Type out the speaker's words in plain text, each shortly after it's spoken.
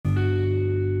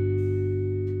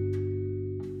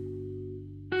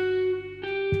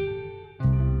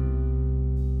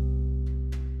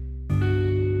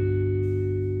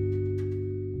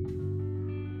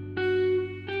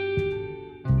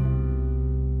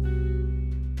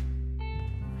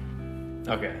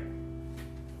Okay.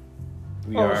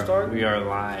 We starting? are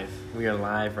live. We are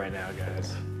live right now,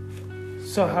 guys.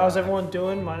 So how's everyone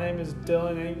doing? My name is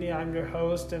Dillon and Ari. I'm your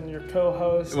host and your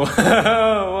co-host.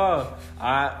 Whoa.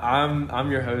 I'm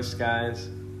your host, guys.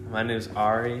 My name is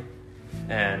Ari,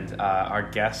 and our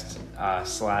guest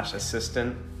slash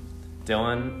assistant,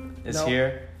 Dillon, is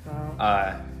here.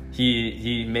 No.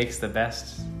 He makes the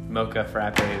best mocha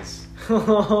frappes.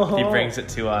 He brings it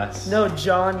to us. No,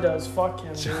 John does. Fuck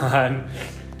him. John.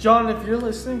 John, if you're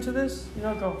listening to this,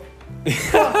 go.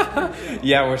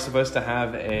 Yeah, we're supposed to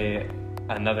have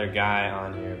another guy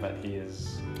on here, but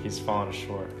he's fallen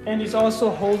short. And he's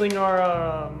also holding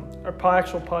our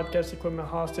actual podcast equipment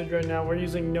hostage right now. We're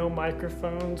using no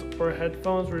microphones or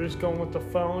headphones. We're just going with the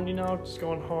phone, just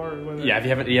going hard with it. Yeah,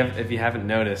 if you haven't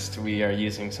noticed, we are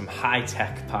using some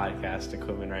high-tech podcast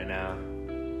equipment right now.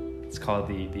 It's called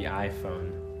the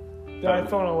iPhone. The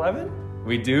iPhone 11?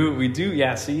 We do.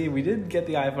 Yeah, see, we did get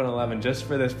the iPhone 11 just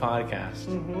for this podcast.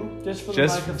 Mm-hmm.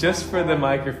 Just for the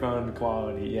microphone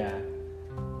quality, yeah.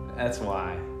 That's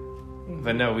why. Mm-hmm.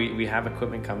 But no, we have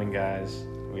equipment coming, guys.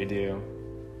 We do.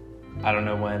 I don't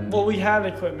know when. Well, we have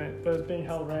equipment, but it's being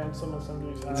held ransom at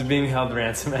somebody's house. It's being held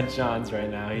ransom at John's right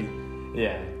now.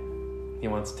 He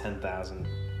wants 10,000.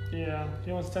 Yeah,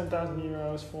 he wants 10,000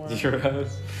 euros for it.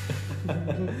 Euros?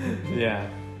 Yeah.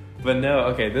 But no,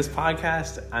 okay, this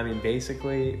podcast,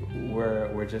 basically,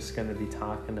 we're just going to be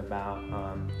talking about,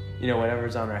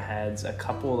 whatever's on our heads, a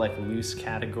couple, loose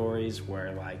categories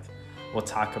where, we'll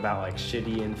talk about,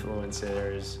 shitty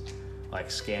influencers,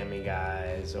 scammy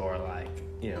guys, or,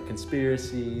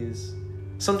 conspiracies.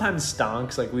 Sometimes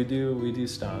stonks, we do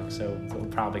stonks, so it'll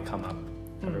probably come up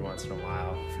every once in a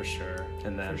while, for sure.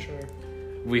 And then for sure.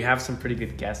 We have some pretty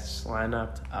good guests lined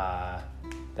up,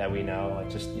 that we know,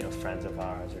 friends of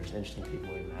ours or just interesting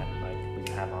people we met, we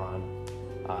can have on.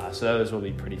 So those will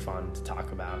be pretty fun to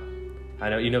talk about. I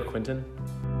know, you know Quentin?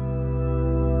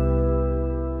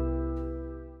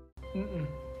 Mm-mm.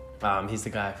 He's the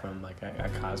guy from, a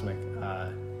Cosmic.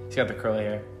 He's got the curly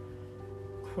hair.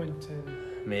 Quentin.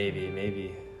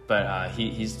 Maybe. But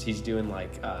he's doing,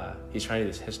 he's trying to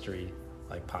do this history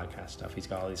podcast stuff. He's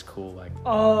got all these cool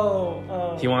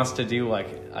he wants to do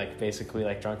basically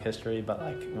Drunk History, but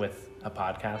with a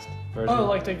podcast version.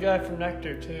 Oh, the guy from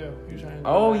Nectar too.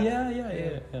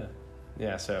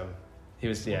 Yeah. So he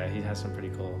has some pretty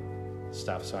cool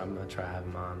stuff. So I'm gonna try to have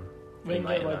him on.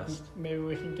 Maybe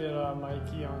we can get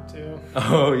Mikey on too.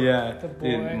 Oh yeah, the boy.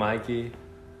 Dude, Mikey.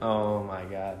 Oh my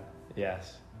God,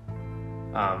 yes.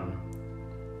 Yeah,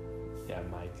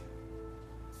 Mike.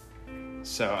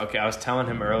 So okay, I was telling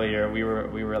him earlier we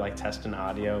were testing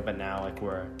audio, but now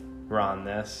we're on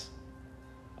this.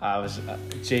 I was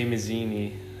Jay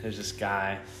Mazini. There's this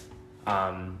guy.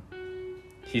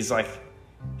 He's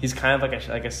kind of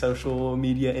like a social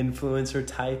media influencer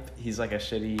type. He's a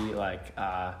shitty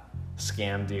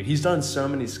scam dude. He's done so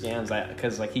many scams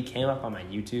because he came up on my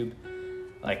YouTube,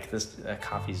 this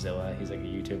CoffeeZilla. He's a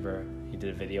YouTuber. He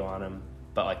did a video on him,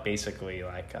 but basically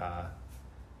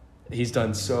he's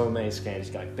done so many scams. He's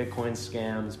got Bitcoin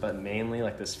scams, but mainly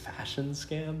this fashion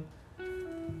scam.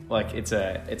 It's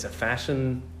a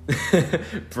fashion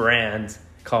brand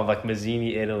called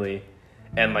Mazini Italy,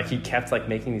 and he kept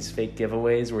making these fake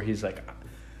giveaways where he's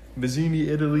Mazini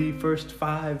Italy first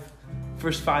five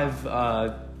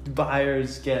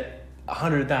buyers get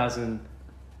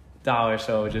 $100,000.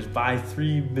 So just buy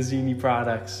 3 Mazini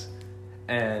products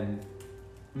and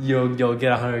you'll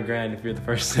get $100,000 if you're the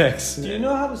first 6. Do you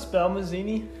know how to spell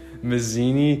Mazini?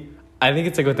 Mazini, I think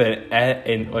it's with an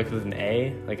A,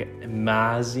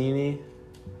 Mazini.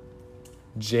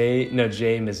 Jay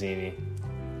Mazini.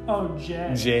 Oh,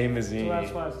 Jay. Jay Mazini. So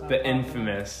that's why it's not the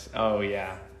infamous. Oh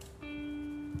yeah.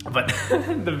 But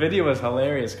the video was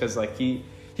hilarious because he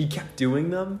kept doing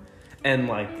them,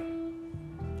 and I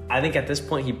think at this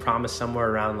point he promised somewhere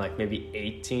around maybe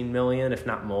 18 million, if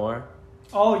not more.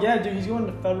 Oh yeah, dude, he's going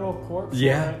to federal court for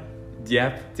it.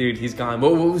 Yep, dude, he's gone.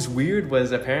 What was weird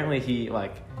was apparently he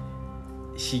got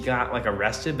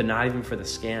arrested, but not even for the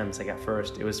scams. At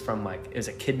first, it was from it was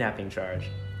a kidnapping charge.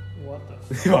 What the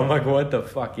fuck? I'm what the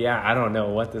fuck? Yeah, I don't know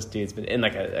what this dude's been in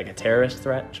a terrorist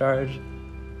threat charge.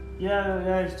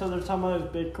 Yeah. So they're talking about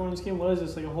his Bitcoin scheme. What is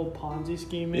this? A whole Ponzi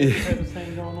scheme type of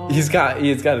thing going on? He's got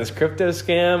this crypto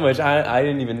scam, which I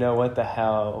didn't even know what the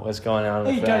hell was going on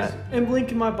with that. Hey guys,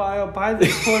 link in my bio, buy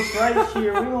this course right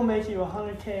here. We will make you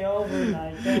 $100,000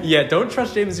 overnight. Yeah, don't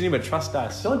trust James Mazini, but trust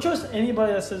us. Don't trust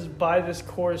anybody that says buy this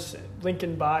course. Link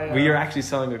in bio. We are actually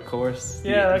selling a course.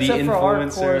 Yeah, except for our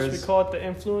course, we call it the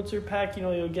influencer pack.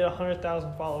 You'll get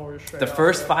 100,000 followers straight. The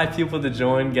first 5 people to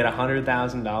join get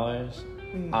 $100,000.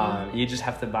 Mm-hmm. You just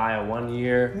have to buy a 1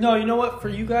 year. No, you know what? For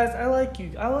you guys, I like you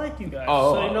guys.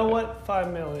 So you know what?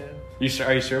 $5 million. You sure?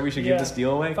 Are you sure we should give this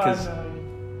deal away? $5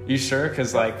 million. You sure?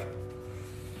 Because like,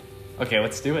 okay,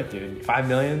 let's do it, dude. $5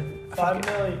 million. $5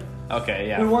 million. Okay,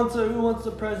 yeah. Who wants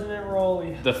the president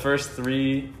rollie? The first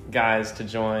 3 guys to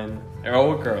join,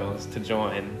 or girls to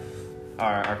join,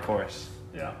 our course.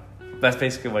 Yeah. That's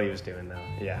basically what he was doing, though.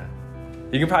 Yeah.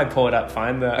 You can probably pull it up.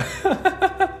 Find the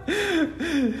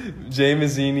Jay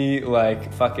Mazini,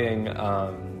 like fucking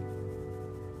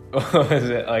what was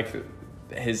it, like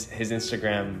his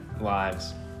Instagram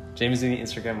lives. Jay Mazini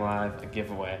Instagram live, a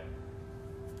giveaway.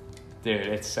 Dude,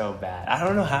 it's so bad. I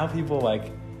don't know how people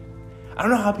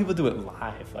do it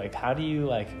live. Like, how do you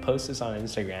like post this on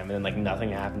Instagram and then like nothing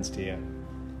happens to you?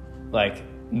 Like,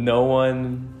 no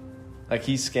one. Like,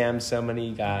 he scammed so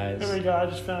many guys. There we go. I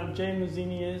just found Jay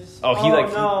Mazini is.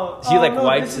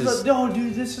 Wipes his. No,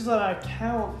 dude, this is an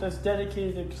account that's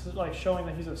dedicated to like showing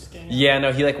that he's a scam. Yeah,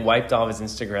 no, he like wiped all of his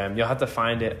Instagram. You'll have to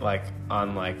find it like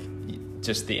on like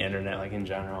just the internet, like in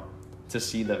general, to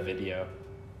see the video.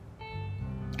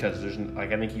 Because there's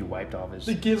like, I think he wiped all of his.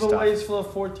 The giveaways for the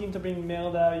 14th are being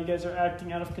mailed out. You guys are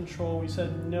acting out of control. We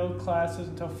said no classes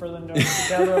until further notice. To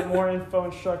gather more info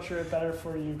and structure it better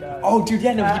for you guys. Oh, dude,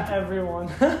 yeah, no. Everyone.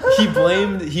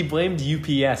 He blamed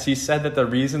UPS. He said that the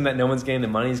reason that no one's getting the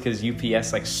money is because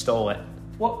UPS like stole it.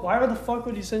 What? Why the fuck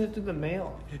would you send it through the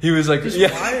mail? He was like, just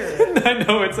yeah. wire it. I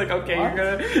know, it's like, okay, what?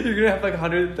 you're gonna have like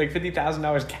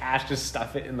 $50,000 cash, just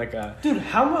stuff it in like a dude,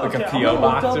 how much? Like a PO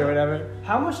box or whatever.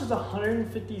 How much does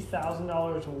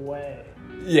 $150,000 weigh?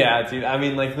 Yeah, dude. I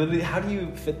mean, like, literally, how do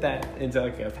you fit that into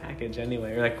like a package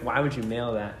anyway? Or like, why would you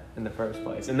mail that in the first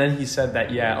place? And then he said that,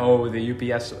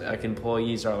 the UPS like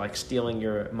employees are like stealing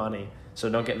your money, so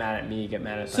don't get mad at me. Get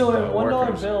mad at so like, in the $1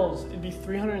 workers. bills, it'd be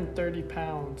 330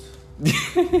 pounds.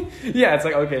 Yeah, it's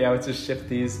like, okay, let's just ship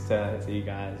these to you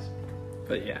guys.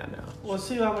 But yeah, no. Let's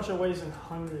see how much it weighs in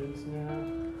hundreds now.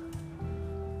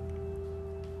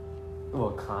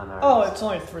 Well, con artists. Oh, it's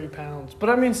only 3 pounds.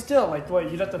 But I mean, still, like, wait,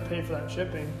 you'd have to pay for that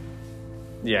shipping.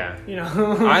 Yeah. You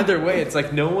know? Either way, it's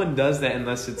like no one does that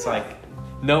unless it's like,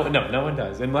 no one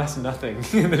does. Unless nothing.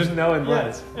 There's no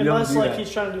unless. Yeah, unless, like,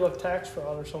 he's trying to do, like, tax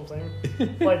fraud or something.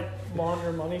 Like,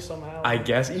 launder money somehow. I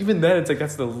guess. Even then, it's like,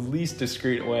 that's the least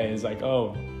discreet way. It's like,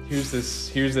 oh, here's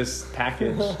this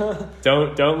package.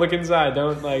 Don't look inside.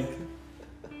 Don't, like...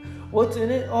 What's in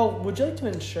it? Oh, would you like to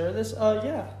insure this?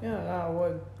 Yeah, I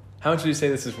would. How much would you say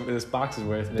this box is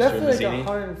worth, Mr. Definitely Mazini?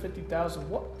 like $150,000.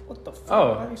 What the fuck?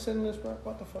 Oh. How are you sending this back?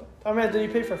 What the fuck? I mean, did you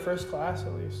pay for first class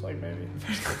at least? Like, maybe.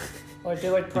 Like,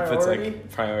 they like priority? He puts, like,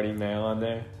 priority mail on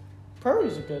there.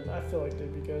 Priorities are good. I feel like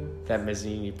they'd be good. That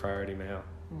Mazini priority mail.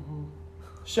 Mm-hmm.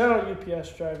 Shout out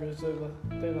UPS drivers. They're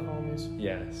the homies.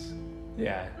 Yes.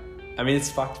 Yeah. I mean,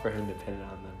 it's fucked for him to pin it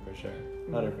on them, for sure.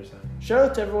 100%. Shout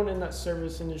out to everyone in that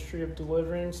service industry of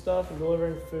delivering stuff and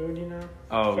delivering food, you know?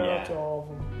 Oh, Shout yeah. out to all of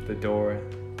them. The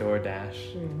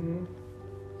DoorDash. Mm-hmm.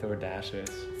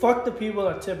 DoorDashers. Fuck the people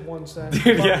that tip 1 cent.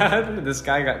 Dude, yeah, this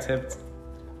guy got tipped.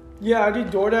 Yeah, I do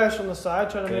DoorDash on the side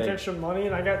trying to make Good. extra money,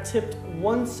 and I got tipped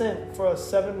 1 cent for a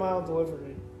 7-mile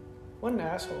delivery. What an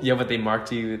asshole. Yeah, but they marked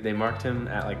him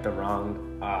at like the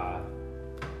wrong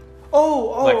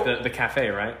Oh. like the cafe,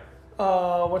 right?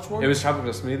 Which one? It was tropical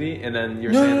smoothie, and then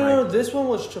you're no, saying no, like this one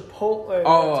was Chipotle.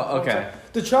 Oh, okay.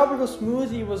 The tropical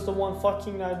smoothie was the one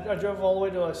I drove all the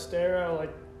way to Estera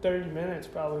like 30 minutes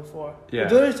probably for. Yeah.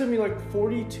 It literally took me like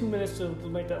 42 minutes to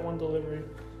make that one delivery.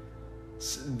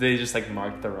 They just like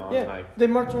marked the wrong like they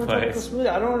marked the wrong place. tropical smoothie.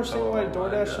 I don't understand why my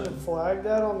DoorDash God. should have flagged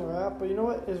that on the app, but you know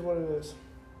what? It is what it is.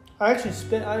 I actually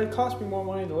it cost me more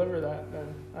money to deliver that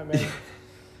than I made.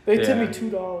 They tipped me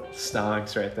 $2.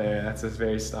 Stonks right there. That's a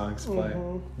very stonks play.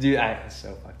 Mm-hmm. Dude, it's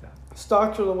so fucked up.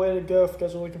 Stocks are the way to go if you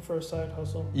guys are looking for a side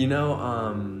hustle. You know,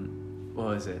 what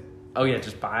was it? Oh yeah,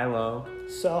 just buy low,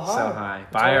 sell high. sell high.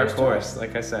 Buy our course,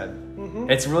 like I said.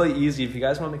 Mm-hmm. It's really easy. If you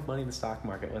guys want to make money in the stock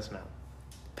market, listen up.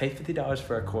 Pay $50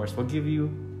 for a course. We'll give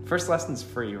you first lessons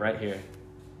free right here.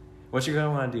 What you're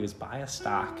gonna want to do is buy a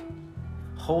stock,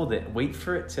 hold it, wait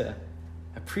for it to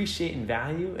appreciate in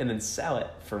value, and then sell it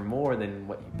for more than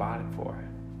what you bought it for.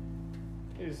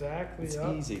 Exactly. It's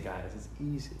easy, guys. It's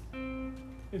easy.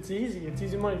 It's easy. It's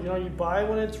easy money. You know, you buy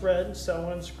when it's red, sell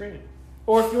when it's green.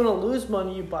 Or if you want to lose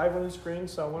money, you buy when it's green,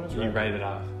 sell when it's red. You write it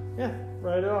off. Yeah,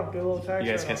 write it off. Get a little tax.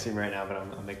 You guys can't see me right now, but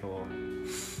I'm making a little.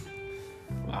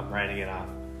 I'm writing it off.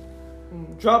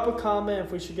 Drop a comment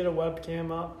if we should get a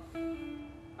webcam up.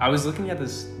 I was looking at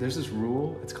this. There's this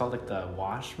rule. It's called like the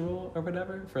wash rule or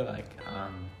whatever for like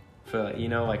you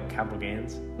know, like capital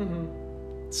gains.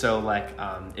 Mm-hmm. So like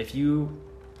if you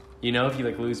You know, if you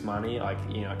like lose money, like,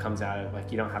 you know, it comes out of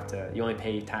like, you only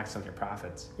pay tax on your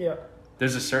profits. Yeah.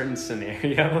 There's a certain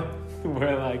scenario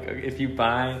where like, if you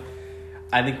buy,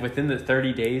 I think within the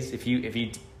 30 days, if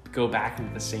you go back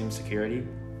into the same security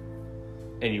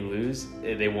and you lose,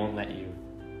 they won't let you.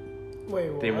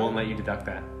 Wait, what? They won't let you deduct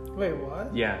that. Wait,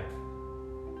 what? Yeah.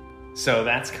 So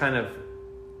that's kind of,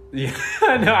 yeah,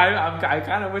 no, I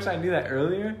kind of wish I knew that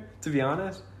earlier, to be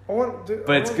honest. But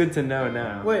it's good to know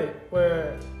now. Wait.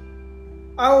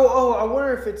 I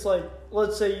wonder if it's like,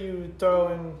 let's say you throw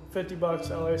in $50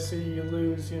 LAC, you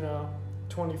lose,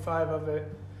 25 of it,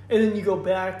 and then you go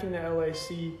back into LAC.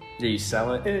 Yeah, you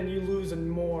sell it, and then you lose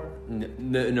more.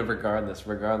 No, regardless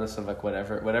of like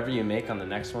whatever you make on the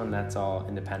next one, that's all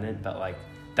independent. But like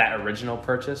that original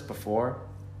purchase before,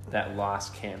 that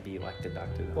loss can't be like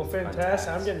deducted. Well,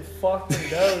 fantastic! I'm getting fucked in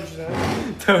Doge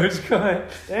then. Dogecoin.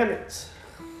 Damn it.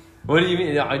 What do you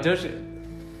mean? Doge.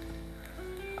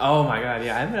 Oh my god,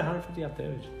 yeah, I made 150 off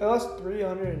Doge. I lost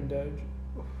 300 in Doge.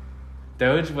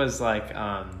 Doge was like,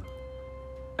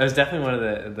 it was definitely one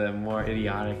of the more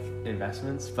idiotic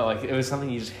investments, but like it was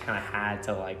something you just kind of had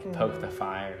to like poke the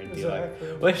fire and be like,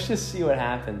 let's just see what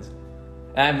happens.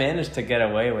 And I managed to get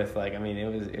away with like, I mean,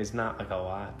 it's not like a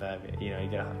lot, but you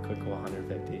get a quick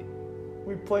 150.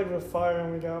 We played with fire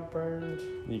and we got burned.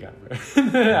 You got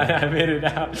burned. I made it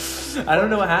out. I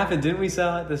don't know what happened. Didn't we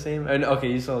sell at the same?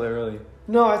 Okay, you sold it early.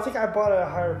 No, I think I bought at a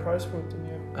higher price point than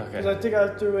you. Okay. Because I think I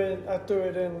threw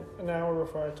it in an hour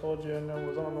before I told you, and it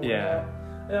was on the way out.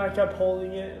 And I kept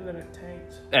holding it, and then it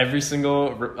tanked. Every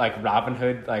single like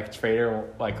Robinhood like trader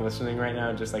like listening right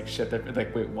now just like shit. They're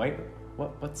like, wait,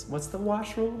 what's the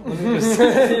wash rule? Let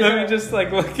me just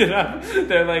like look it up.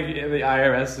 They're like the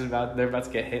IRS they're about to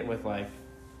get hit with like,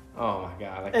 oh my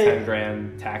god, like 10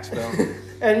 grand tax bill.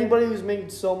 Anybody who's making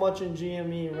so much in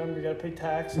GME, remember you gotta pay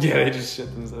tax. Yeah, they just shit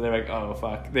themselves. They're like, oh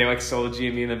fuck. They like sold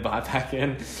GME and then bought back in,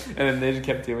 and then they just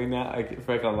kept doing that like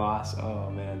for like a loss. Oh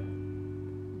man.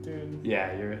 Dude.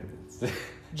 Yeah, you're.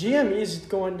 GME is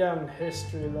going down in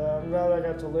history though. I'm glad I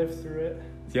got to live through it.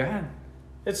 Yeah.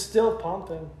 It's still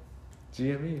pumping.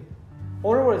 GME. I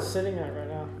wonder what it's sitting at right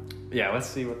now. Yeah, let's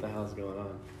see what the hell's going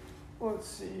on. Let's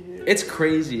see here. It's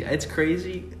crazy. It's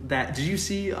crazy that. Did you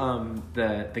see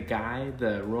the guy,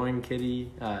 the Roaring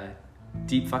Kitty,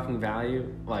 deep fucking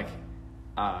value? Like,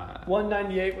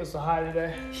 198 was the high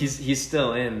today. He's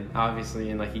still in,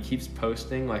 obviously, and like he keeps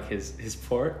posting like his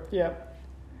port. Yeah.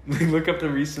 Look up the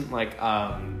recent like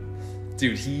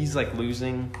dude, he's like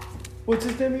losing. What's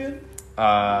his name again?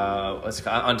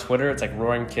 On Twitter it's like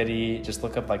Roaring Kitty. Just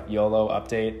look up like YOLO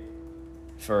update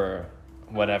for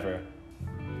whatever.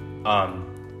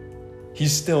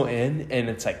 He's still in, and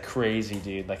it's like crazy,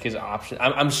 dude. Like his option,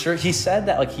 I'm sure he said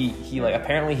that like he like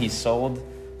apparently he sold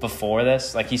before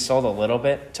this. Like he sold a little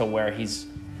bit to where he's,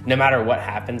 no matter what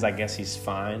happens, I guess he's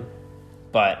fine.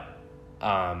 But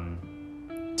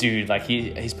dude, like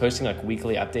he's posting like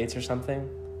weekly updates or something,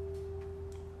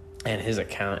 and his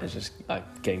account is just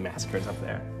like getting massacred up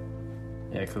there.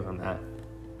 Yeah, click on that.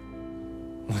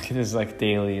 Look at his like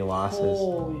daily losses.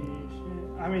 Holy shit.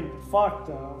 I mean, fuck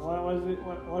though. What is it?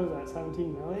 What is that?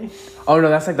 17 million? Oh no,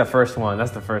 that's like the first one.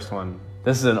 That's the first one.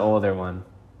 This is an older one.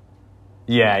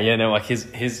 Yeah, no, like his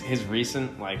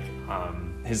recent like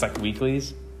his like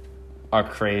weeklies are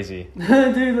crazy. Dude,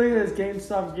 look at this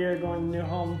GameStop gear going new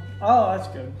home. Oh, that's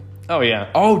good. Oh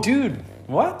yeah. Oh dude,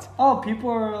 what? Oh, people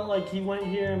are like, he went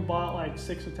here and bought like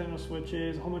 6 or 10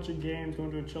 Switches, a whole bunch of games,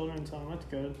 going to a children's home. That's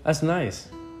good. That's nice.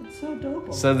 It's so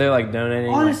dope. So they're like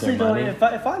donating. Honestly, like, their money?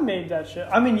 though, if I made that shit,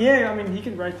 I mean, he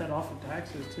could write that off in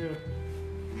taxes too.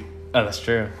 Oh, that's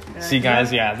true. Yeah, see,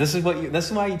 guys, yeah, this is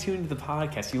why you tuned into the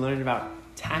podcast. You learned about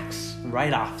tax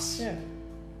write-offs. Yeah,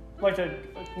 like a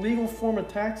legal form of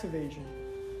tax evasion.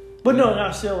 But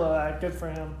no, still, good for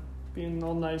him. Being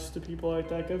all nice to people like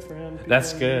that, good for him.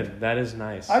 That's good. That is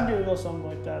nice. I'd do a little something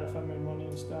like that if I made money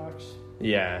in stocks.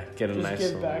 Yeah, get a Just nice.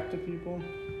 Just give back to people.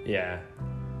 Yeah.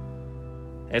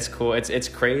 It's cool. It's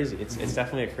crazy. It's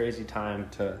definitely a crazy time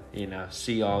to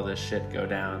see all this shit go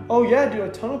down. Oh yeah, dude,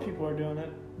 a ton of people are doing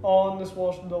it. All in this the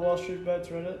Wall Street Bets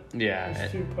Reddit. Yeah.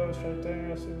 There's 2 posts right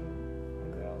there. I see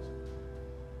something else.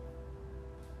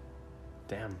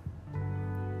 Damn.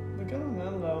 Look at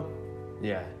them though.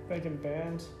 Yeah. Making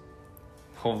bands.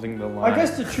 Holding the line. I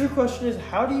guess the true question is,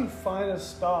 how do you find a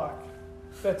stock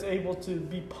that's able to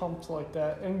be pumped like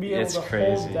that and be able to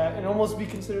hold that and almost be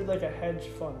considered like a hedge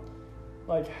fund?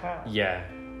 Like how? Yeah.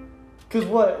 Because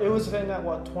it was sitting at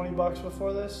 $20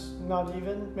 before this? Not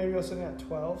even? Maybe it was sitting at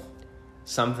 12?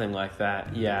 Something like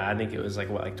that. Yeah, I think it was like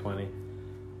 20.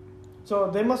 So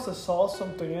they must have saw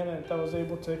something in it that was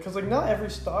able to, because like not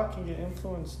every stock can get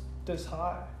influenced this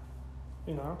high.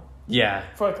 you know? Yeah.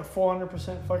 For like a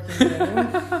 400% fucking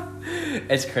gain.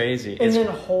 It's crazy. And then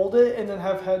hold it and then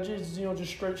have hedges, you know,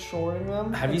 just straight shorting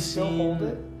them. Have you still seen, hold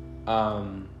it?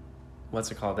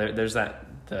 What's it called? There's the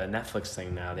Netflix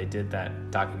thing now. They did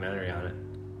that documentary on it.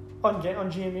 On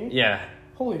GME? Yeah.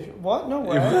 Holy shit. What? No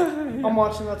way. I'm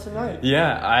watching that tonight.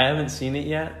 Yeah, I haven't seen it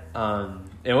yet.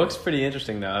 It looks pretty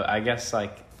interesting though. I guess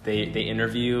like they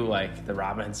interview like the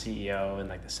Robinhood CEO and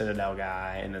like the Citadel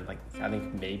guy and then like I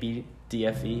think maybe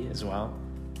DFE as well.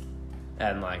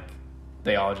 And like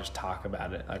they all just talk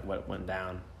about it, like what went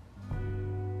down.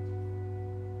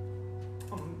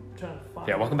 I'm trying to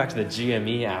find Welcome back to the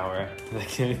GME hour, the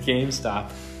GameStop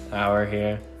hour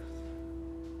here.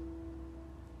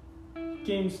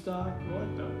 GameStop,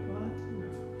 what the fuck? No.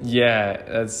 Yeah,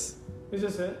 that's. Is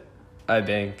this it? I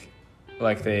think,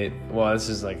 like this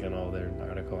is like an older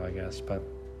article, I guess, but.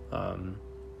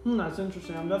 That's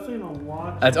interesting. I'm definitely gonna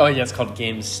watch. It's called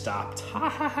GameStop. Ha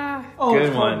ha ha. Oh, good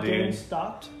it's one, called dude.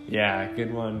 GameStop. Yeah,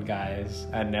 good one, guys.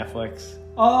 At Netflix.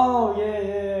 Oh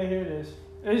yeah, here it is.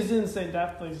 It just didn't say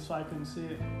Netflix, so I couldn't see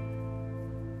it.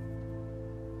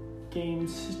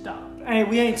 GameStop. Hey,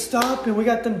 we ain't stopping. We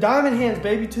got them diamond hands,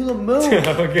 baby. To the moon.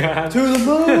 Oh god. To the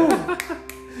moon.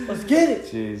 Let's get it.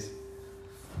 Jeez.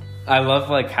 I love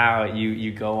like how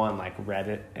you go on like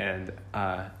Reddit and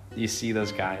you see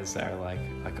those guys that are like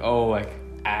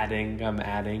I'm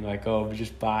adding like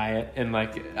just buy it and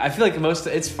like I feel like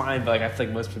it's fine but like I feel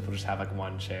like most people just have like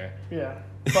one share. Yeah,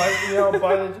 but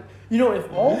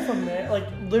if all from there, like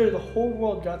literally the whole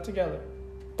world got together,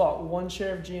 bought one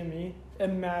share of GME.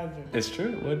 Imagine. It's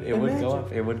true. It would go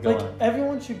up. It would go like, up.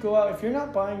 Everyone should go out. If you're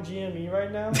not buying GME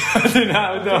right now, do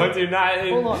not.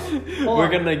 Hold on. We're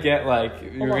gonna get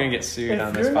get sued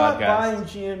on this podcast. If you're not buying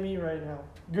GME right now,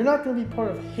 you're not gonna be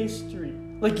part of history.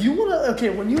 Like you wanna.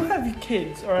 Okay, when you have your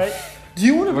kids, all right. Do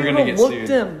you wanna be able to look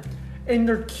them in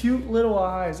their cute little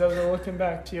eyes as they're looking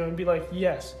back to you and be like,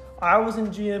 yes, I was in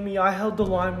GME. I held the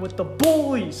line with the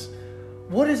boys.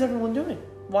 What is everyone doing?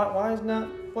 Why is not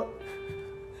what?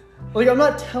 Like, I'm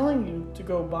not telling you to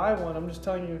go buy one. I'm just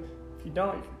telling you, if you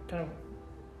don't, you're kind of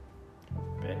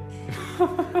bitch.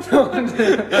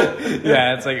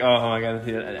 Yeah, it's like, oh my god.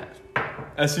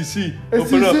 SEC,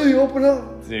 open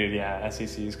up. Dude, yeah,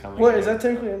 SEC is coming. What, is that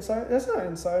technically insider? That's not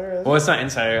insider, is it? Well, it's not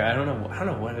insider. I don't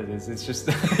know what it is. It's just,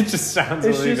 it just sounds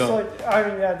illegal. It's just like, I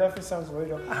mean, yeah, it definitely sounds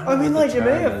illegal. I mean, like, it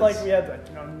may have, like, we had, like,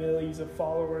 millions of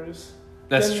followers.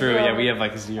 That's true. Yeah, we have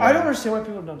like 0. I don't understand why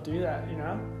people don't do that. You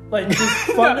know, like it's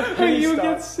fun to pay you stuff.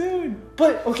 get sued.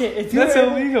 But okay, if you that's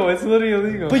illegal. It's literally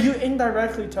illegal. But you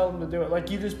indirectly tell them to do it.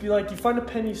 Like you just be like, you find a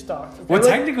penny stock. Okay? Well,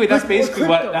 like, technically, that's basically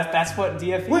that's what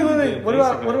DFE. Wait. Did, what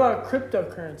about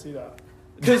cryptocurrency though?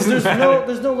 Because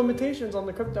there's no limitations on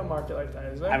the crypto market like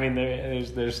that, is there? I mean,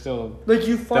 there's still like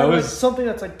you find like something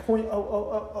that's like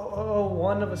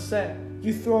 0.00001 of a cent.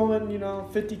 You throw in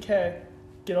 50K.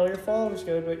 Get all your followers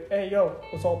together, be like, hey, yo,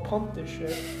 let's all pump this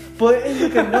shit. But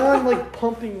in like a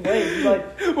pumping way,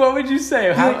 like. What would you say?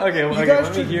 You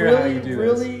guys let me hear how you do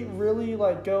really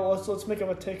like go. Let's make up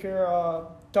a ticker.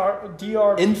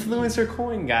 DR. Influencer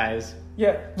coin, guys.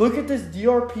 Yeah, look at this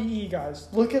DRPE, guys.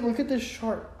 Look at this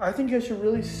chart. I think you guys should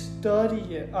really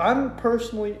study it. I'm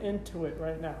personally into it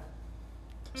right now.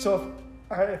 So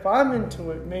if I'm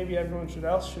into it, maybe everyone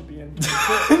else should be into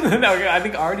it. No, I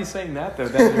think already saying that though.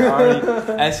 That you're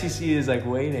already SEC is like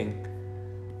waiting.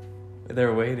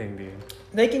 They're waiting, dude.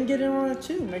 They can get in on it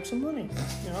too, make some money.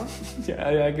 You know?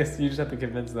 Yeah, I guess you just have to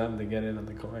convince them to get in on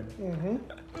the coin. Mm-hmm.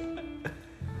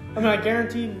 I mean, I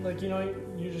guarantee, like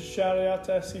you just shout it out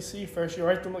to SEC first. You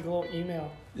write them like a little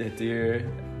email. Yeah, dear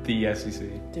the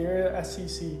SEC. Dear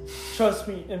SEC, trust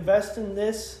me. Invest in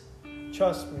this.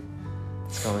 Trust me.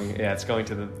 It's going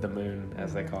to the moon,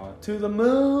 as they call it. To the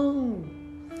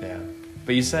moon. Yeah,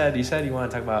 but you said you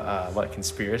want to talk about what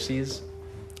conspiracies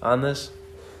on this?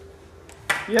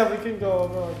 Yeah, we can go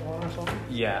over like one or something.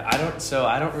 Yeah, I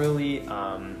don't really.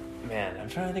 Man, I'm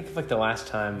trying to think of like the last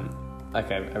time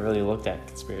like I really looked at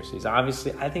conspiracies.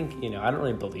 Obviously, I think I don't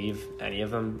really believe any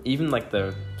of them, even like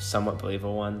the somewhat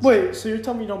believable ones. Wait, so you're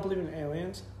telling me you don't believe in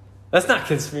aliens? That's not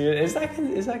conspiracy. Is that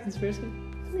conspiracy?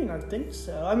 I mean, I think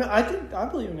so. I mean, I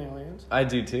believe in aliens. I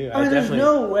do too. I mean, there's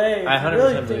no way. I 100%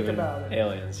 really believe think in about it.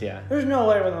 Aliens. Yeah. There's no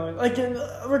way we're the only, like,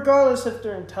 regardless if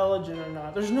they're intelligent or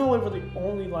not. There's no way we're the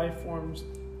only life forms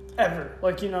ever.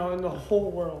 Like in the whole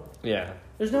world. Yeah.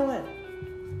 There's no way.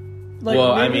 Like,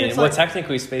 well, I mean,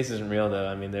 technically space isn't real though.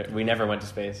 I mean, we never went to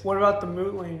space. What about the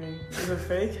moon landing? Is it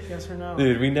fake? Yes or no?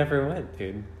 Dude, we never went,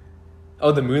 dude.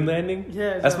 Oh, the moon landing?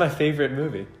 Yeah. That's my favorite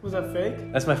movie. Was that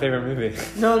fake? That's my favorite movie.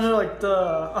 No, like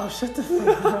the... Oh, shut the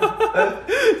fuck up.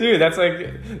 Dude, that's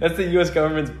the U.S.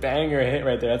 government's banger hit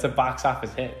right there. That's a box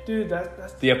office hit. Dude,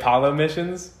 that's... The Apollo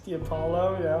missions? The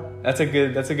Apollo, yeah. That's a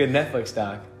good Netflix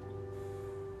doc.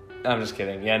 I'm just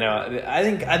kidding. Yeah, no, I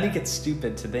think it's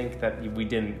stupid to think that we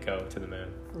didn't go to the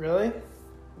moon. Really?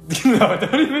 No,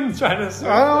 don't even try to...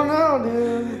 I don't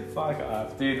know, dude. Fuck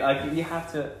off. Dude, like, you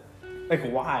have to... Like,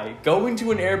 why? Go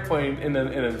into an airplane and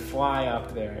then fly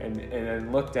up there and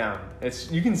then look down.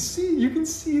 You can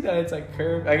see that it's like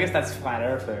curved. I guess that's flat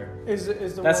Earth there.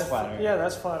 That's flat Earth. Yeah,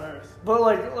 that's flat Earth. But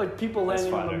like people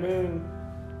landing on the moon.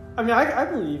 I mean, I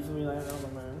believe we landed on the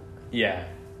moon. Yeah,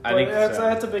 I think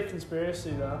that's a big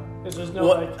conspiracy though. It's just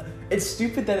no It's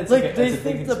stupid that it's like they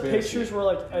think the pictures were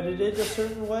like edited a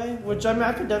certain way, which I mean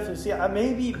I could definitely see.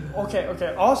 Maybe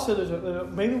okay. Also,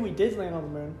 maybe we did land on the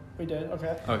moon. We did.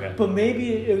 Okay. But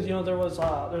maybe it was there's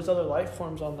other life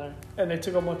forms on there, and they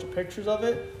took a bunch of pictures of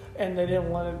it, and they didn't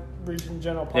want to reach the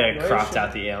general population. Yeah, cropped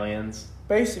out the aliens.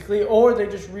 Basically, or they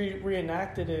just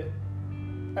reenacted it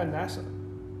at NASA,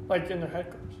 like in their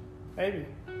headquarters. Maybe.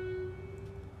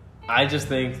 I just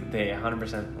think they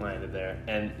 100% landed there,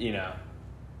 and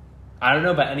I don't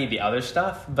know about any of the other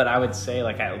stuff, but I would say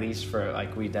like at least for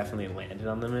like we definitely landed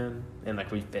on the moon, and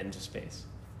like we've been to space.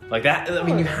 Like that, I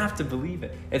mean, you have to believe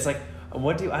it. It's like, I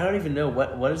don't even know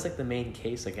what is like the main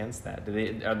case against that?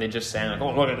 Are they just saying like,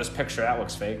 oh, look at this picture, that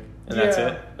looks fake, and that's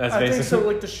it? That's basically. I think so.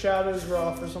 Like the shadows were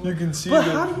off or something. You can see. But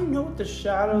how do you know what the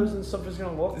shadows and stuff is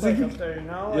gonna look like up there?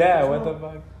 Like, yeah. What the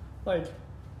fuck? Like,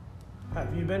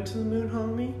 have you been to the moon,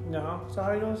 homie? No. So how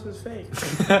do you know this is fake?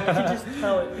 I can just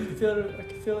tell it. I can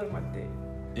feel it in my dick.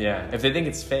 Yeah. If they think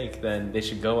it's fake, then they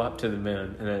should go up to the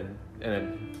moon and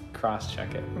then cross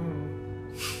check it. Mm-hmm.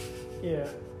 Yeah.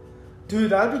 Dude,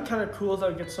 that'd be kind of cool if I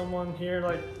would get someone here,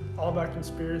 like, all about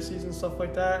conspiracies and stuff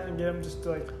like that, and get them just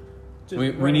to, like...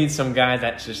 We need some guy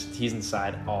that's just, he's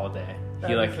inside all day.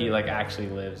 He actually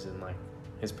lives in, like,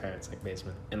 his parents' like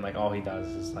basement, and like all he does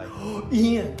is like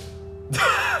Ian.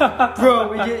 Bro,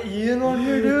 we get Ian on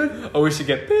here, dude. Oh, we should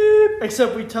get beep.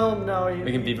 Except we tell him no.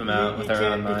 We can beep him out with our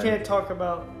own mind. He can't talk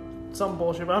about some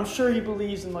bullshit, but I'm sure he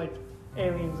believes in like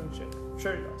aliens and shit. I'm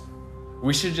sure he does.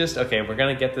 We should just we're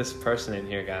gonna get this person in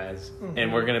here, guys,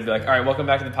 and we're gonna be like, all right, welcome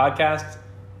back to the podcast.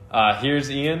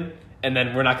 Here's Ian. And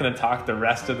then we're not going to talk the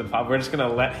rest of the pod. We're just going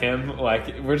to let him,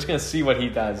 we're just going to see what he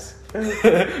does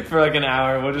for like an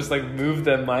hour. We'll just move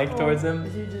the mic towards him.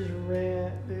 He just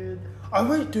ran, dude.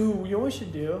 Dude, you know what we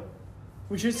should do?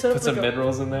 We should set up Put some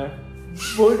mid-rolls in there.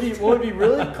 What would be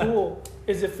really cool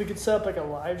is if we could set up a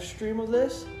live stream of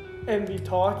this and be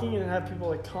talking and have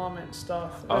people comment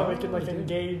stuff. And we can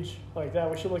engage like that.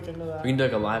 We should look into that. We can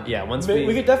do a live,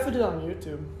 we could definitely do it on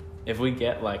YouTube. If we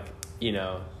get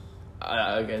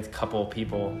a couple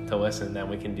people to listen, then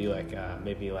we can do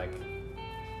maybe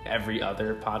every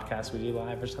other podcast we do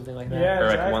live or something like that. Yeah, or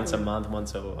exactly. Once a month,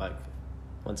 once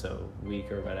a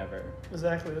week or whatever.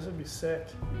 Exactly, this would be sick.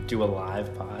 Do a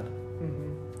live pod.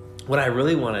 Mm-hmm. What I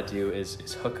really want to do is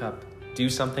hook up, do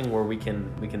something where we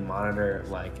can monitor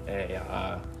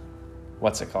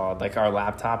what's it called? Like our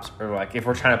laptops, or if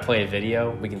we're trying to play a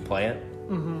video, we can play it.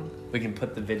 Mm-hmm. We can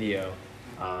put the video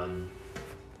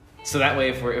so that way,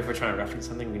 if we're trying to reference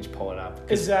something, we can just pull it up.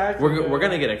 Exactly. We're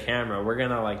gonna get a camera. We're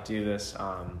gonna do this.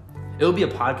 It'll be a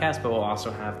podcast, but we'll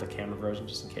also have the camera version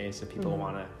just in case if people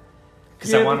want to.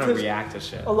 Because I want to react to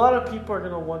shit. A lot of people are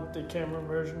gonna want the camera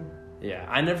version. Yeah,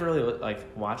 I never really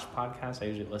watch podcasts. I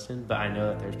usually listen, but I know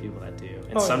that there's people that do,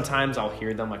 and sometimes I'll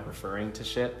hear them referring to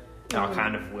shit. And I'll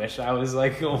kind of wish I was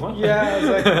what?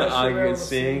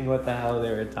 Seeing what the hell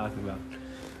they were talking about.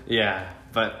 Yeah,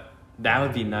 but. That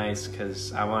would be nice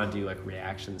because I want to do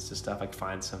reactions to stuff,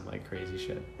 find some crazy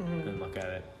shit and look at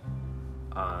it,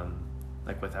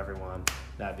 with everyone.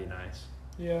 That'd be nice.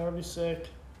 Yeah, that'd be sick.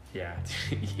 Yeah.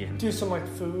 Do some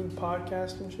food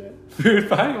podcast and shit. Food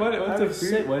podcast? What's a food?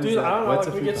 Sick. Dude, I don't know. What's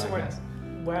a we food get podcast?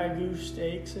 Some wagyu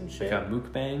steaks and shit. Like a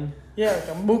mukbang. Yeah, like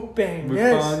a mukbang.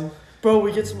 Yes, bro.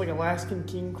 We get some Alaskan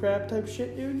king crab type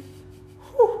shit, dude.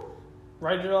 Whew.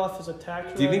 Write it off as a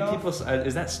tax. Do you think people?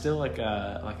 Is that still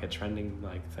a trending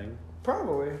thing?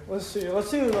 Probably. Let's see. Let's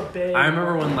see who's a big. I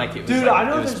remember when it was. Dude, I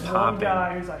know there's one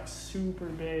guy who's super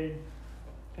big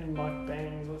in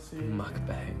mukbangs. Let's see.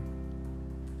 Mukbang.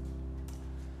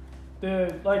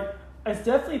 Dude, it's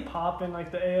definitely popping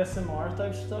the ASMR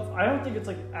type stuff. I don't think it's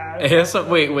as.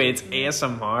 Wait, it's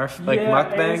ASMR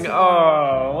mukbang. ASMR.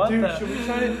 Oh, what? Dude, should we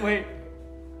try it? Wait.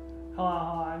 Hold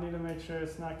on. I need to make sure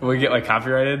it's not. Will we get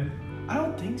copyrighted? I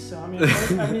don't think so. I mean,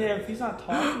 if he's not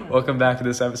talking. Welcome back to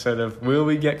this episode of Will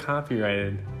We Get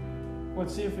Copyrighted?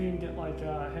 Let's see if we can get like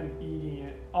him eating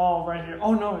it. Oh, right here.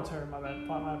 Oh no, it's her. My bad.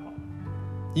 My fault.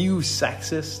 You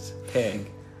sexist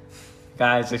pig.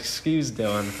 Guys, excuse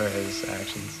Dillon for his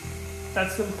actions.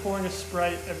 That's them pouring a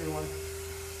Sprite, everyone.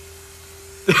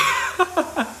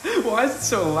 Why is it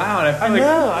so loud? I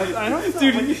know. I don't know.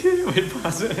 Dude, wait,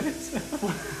 pause it.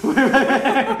 Wait. Look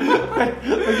at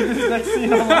this next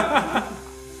scene.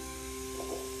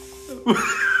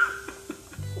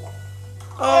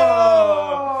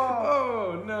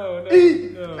 Oh, no.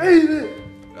 Eat it.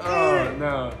 Oh,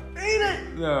 no. Eat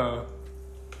it. No.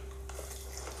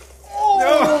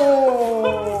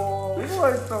 Oh,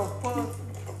 what the fuck?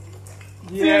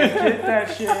 Yeah, get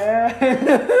that shit.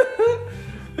 Yeah.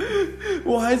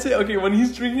 Why is it okay when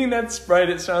he's drinking that Sprite?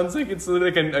 It sounds like it's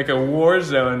literally like a war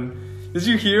zone. Did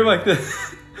you hear like the?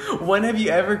 When have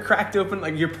you ever cracked open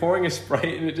like you're pouring a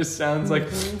Sprite and it just sounds like?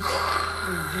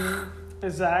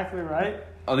 Exactly right.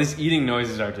 Oh, these eating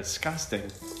noises are disgusting.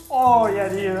 Oh yeah,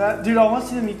 do you hear that? Dude, I want to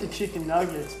see them eat the chicken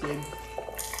nuggets, dude.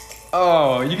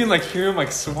 Oh, you can like hear him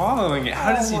like swallowing it.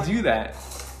 How does he do that?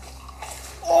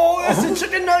 Oh, it's a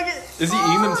chicken nugget. Is he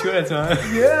eating them 2 at a time?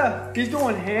 Yeah, he's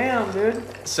going ham, dude.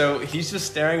 So he's just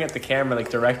staring at the camera like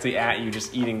directly at you,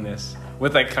 just eating this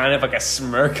with like kind of like a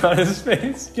smirk on his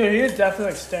face. Dude, he is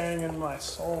definitely like staring into my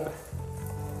soul.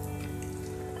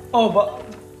 Oh, but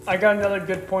I got another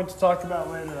good point to talk about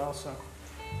later also.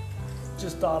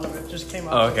 Just thought of it. Just came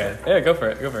up. Oh, okay. Yeah, go for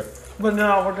it. But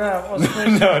no, we're gonna. Let's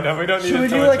finish. No, we don't need. Should we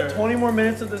do like 20 more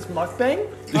minutes of this mukbang?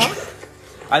 Huh?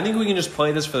 I think we can just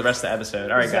play this for the rest of the episode.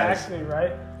 All right, exactly,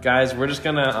 right? Guys, we're just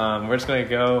gonna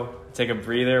go take a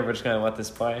breather. We're just gonna let this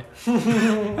play.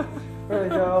 There we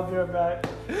go. I'll be right back.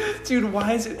 Dude,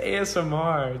 why is it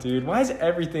ASMR, dude? Why does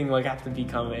everything like have to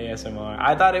become ASMR?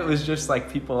 I thought it was just like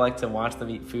people like to watch them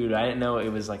eat food. I didn't know it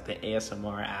was like the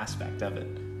ASMR aspect of it.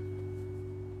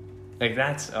 Like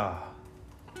that's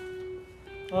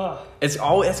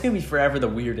it's gonna be forever the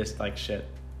weirdest like shit.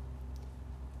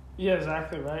 Yeah,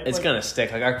 exactly right. It's like, gonna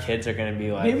stick. Like our kids are gonna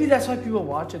be like. Maybe that's why people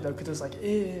watch it though, because it's like,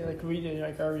 like reading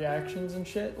like our reactions and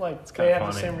shit. Like it's they have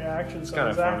funny. The same reactions. It's so kind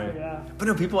of exactly, funny. Yeah. But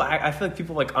no, people. I feel like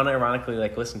people like unironically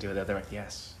like listen to it. They're like,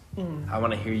 yes, I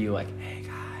want to hear you like, hey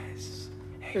guys,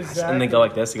 Exactly. and they go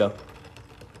like this. They go.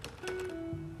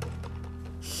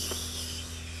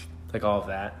 Like all of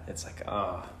that. It's like,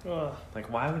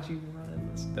 like why would you want to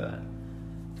listen to that?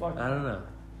 Fuck. I don't know.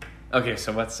 Okay,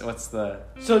 so what's the?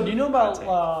 So do you know about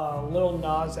Lil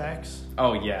Nas X?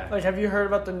 Oh yeah. Like, have you heard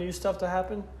about the new stuff that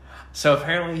happened? So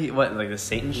apparently, what like the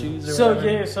Satan shoes? Or so whatever?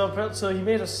 yeah, so he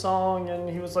made a song and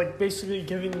he was like basically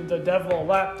giving the devil a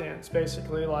lap dance,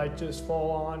 basically like just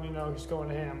full on, he's going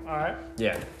ham. All right.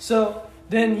 Yeah. So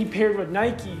then he paired with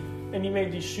Nike and he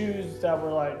made these shoes that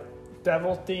were like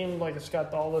devil themed, like it's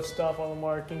got all this stuff, all the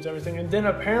markings, everything. And then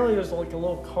apparently there's like a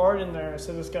little card in there that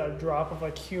says it's got a drop of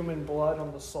like human blood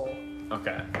on the sole.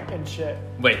 Okay. And shit.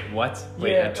 Wait, what?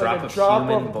 Wait, yeah, a drop like of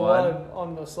human blood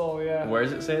on the sole, yeah. Where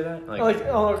does it say that? Like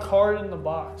on a card in the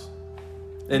box.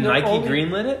 And Nike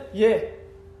greenlit it? Yeah.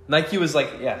 Nike was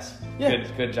like, yes. Yeah.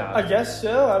 Good job. I guess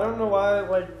so. I don't know why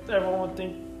like everyone would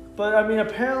think, but I mean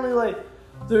apparently like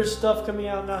there's stuff coming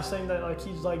out now saying that like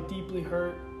he's like deeply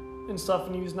hurt and stuff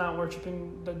and he's not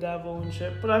worshiping the devil and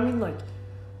shit. But I mean like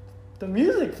the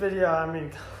music video, I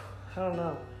mean, I don't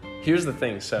know. Here's the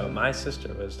thing. So my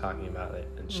sister was talking about it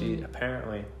and she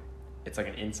apparently it's like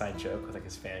an inside joke with like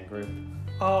his fan group.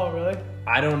 Oh, really?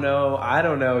 I don't know,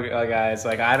 guys.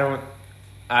 Like I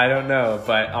don't know,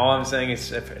 but all I'm saying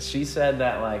is she said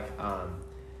that like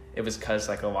it was cuz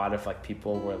like a lot of like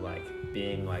people were like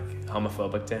being like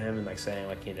homophobic to him and like saying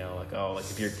like like oh like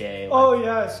if you're gay like, oh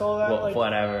yeah, I saw that well, like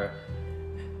whatever,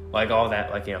 like all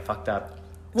that like fucked up.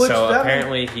 Which so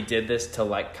apparently he did this to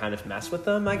like kind of mess with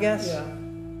them, I guess. Yeah,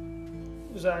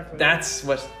 exactly. That's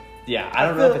what. Yeah, I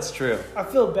don't know if it's true. I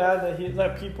feel bad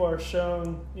that people are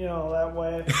shown that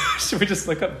way. Should we just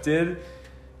look up did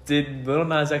Lil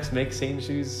Nas X make Satan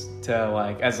shoes to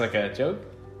like as like a joke?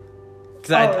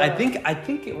 Because I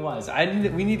think it was.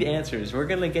 We need answers. We're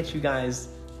gonna get you guys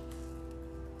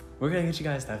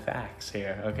the facts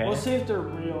here, okay? We'll see if they're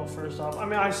real first off. I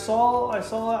mean, I saw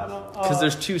that. Because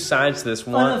there's two sides to this.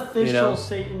 One, unofficial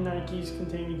Satan Nikes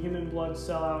containing human blood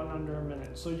sell out in under a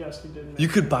minute. So yes, we did. You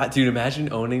could buy, dude.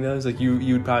 Imagine owning those. Like you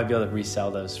would probably be able to resell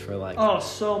those for like. Oh,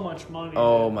 so much money.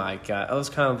 Oh man. my god,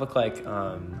 those kind of look like.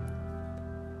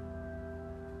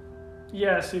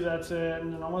 Yeah, see that's it,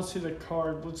 and then I want to see the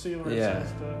card. Let's see what it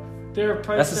says. They're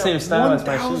priced. That's the same style as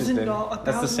my shoes, dude. $1,000.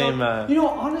 That's the same.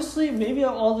 Honestly, maybe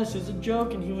all this is a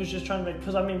joke, and he was just trying to make.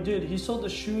 Because I mean, dude, he sold the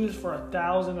shoes for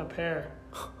 $1,000 a pair.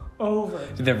 Over.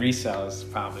 The resale is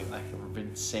probably like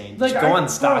insane. Like, Just go on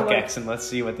StockX and let's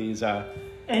see what these are.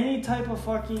 Any type of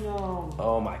fucking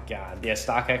Oh my god. Yeah,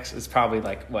 StockX is probably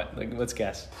like what? Like, let's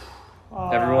guess.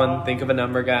 Everyone think of a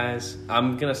number, guys.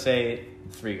 I'm gonna say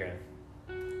 $3,000.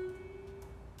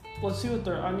 Let's see what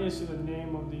I need to see the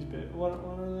name of these bits. What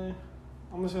are they?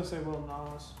 I'm just gonna say Lil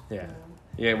Nas. Yeah.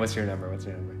 Yeah, what's your number? I'm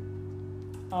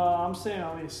saying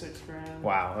at least $6,000.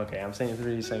 Wow, okay. I'm saying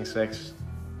 3, you're saying 6.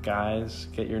 Guys,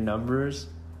 get your numbers.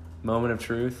 Moment of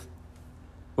truth.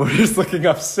 We're just looking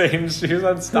up same shoes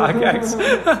on StockX.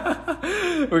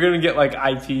 We're gonna get like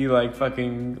IP like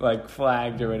fucking like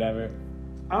flagged or whatever.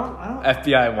 I don't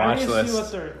FBI watch list. See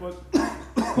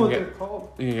what they're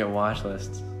called. You can get watch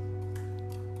lists.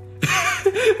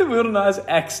 Lil Nas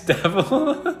X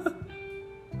Devil.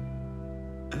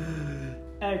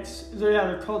 X.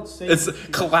 They're called Satan. It's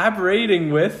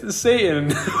collaborating with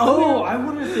Satan. Oh, I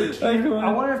wonder if they can't.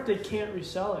 I wonder if they can't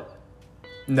resell it.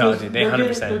 No, dude, they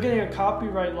 100%. They're getting a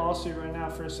copyright lawsuit right now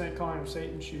for calling them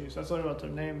Satan shoes. That's literally what their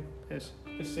name is.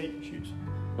 It's Satan shoes.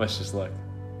 Let's just look.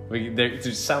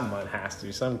 Someone has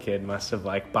to. Some kid must have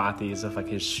like bought these of like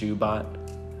his shoe bot.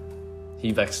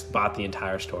 He like bought the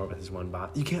entire store with his one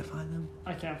bot. You can't find them.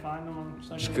 I can't find them.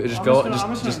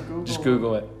 Just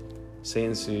Google it.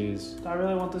 Satan shoes. Do I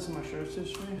really want this in my search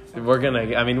history?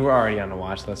 We're already on the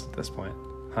watch list at this point.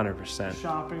 100%.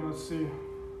 Shopping. Let's see.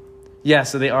 Yeah,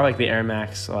 so they are like the Air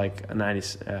Max like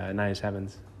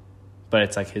 97s, but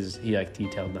it's like he like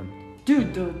detailed them.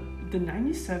 Dude, the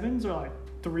 97s are like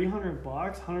 $300,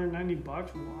 $190.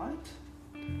 What?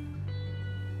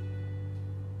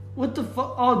 What the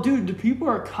fuck? Oh, dude, the people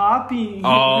are copying.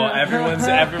 Oh,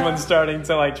 everyone's starting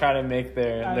to like try to make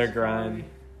their grind. Funny.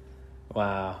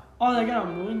 Wow. Oh, they got a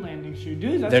moon landing shoe,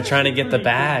 dude. They're trying to get the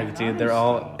bag, dude. They're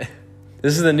all.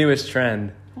 This is the newest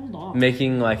trend. Hold on.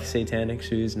 Making like satanic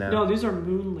shoes now. No, these are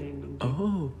moon landing.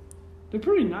 Oh. They're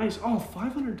pretty nice. Oh,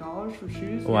 $500 for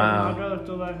shoes? Wow. Yeah, I'd rather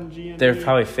throw that in GMB. They're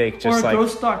probably fake, just like... Or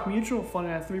Growth Stock Mutual Fund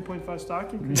at 3.5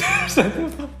 stock increase.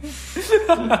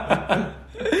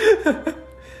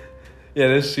 Yeah,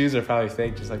 those shoes are probably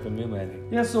fake, just like the moon landing.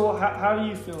 Yeah, so how do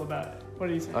you feel about it? What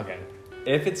do you think? Okay.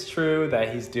 If it's true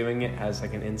that he's doing it as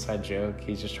like an inside joke,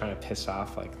 he's just trying to piss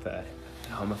off like the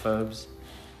homophobes,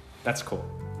 that's cool.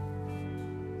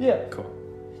 Yeah. Cool.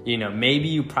 You know, maybe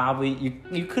you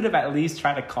could have at least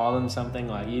tried to call them something.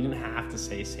 Like, you didn't have to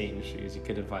say Satan shoes. You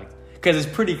could have like, because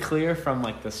it's pretty clear from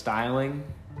like the styling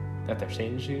that they're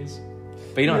Satan shoes.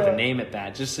 But you don't have to name it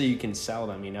that, just so you can sell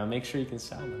them, you know? Make sure you can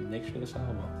sell them. Make sure they're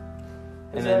sellable.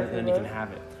 And then you can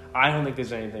have it. I don't think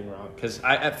there's anything wrong. Because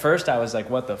at first I was like,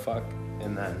 what the fuck?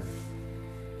 And then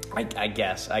I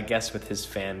guess with his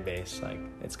fan base, like,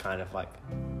 it's kind of like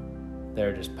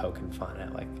they're just poking fun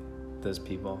at like those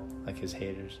people, like his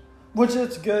haters. Which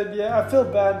is good, yeah. I feel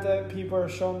bad that people are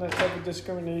showing that type of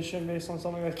discrimination based on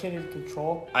something they can't even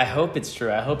control. I hope it's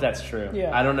true. I hope that's true.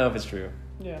 Yeah. I don't know if it's true.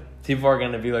 Yeah. People are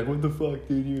going to be like, what the fuck,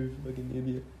 dude? You're a fucking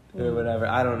idiot. Or whatever.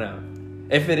 I don't know.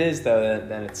 If it is, though,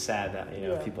 then it's sad that,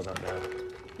 people don't know.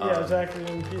 Yeah, exactly.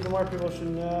 And the more people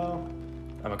should know.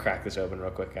 I'm going to crack this open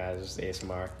real quick, guys. Just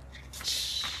ASMR.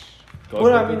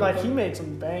 He made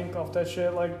some bank off that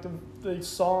shit. Like, the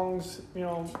songs,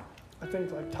 I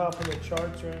think, like, top of the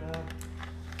charts right now.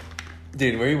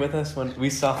 Dude, were you with us when we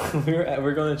saw... we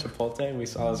were going to Chipotle, and we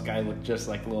saw this guy look just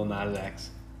like Lil Nas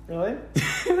X. Really?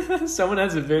 Someone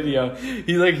has a video.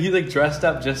 He dressed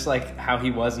up just like how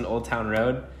he was in Old Town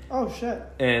Road. Oh, shit.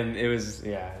 And it was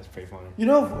pretty funny. You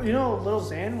know Lil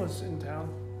Xan was in town.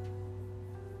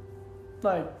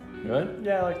 Like... What?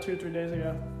 Yeah, like 2 or 3 days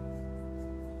ago.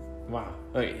 Wow.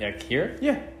 Wait, like here?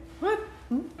 Yeah. What?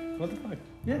 What the fuck?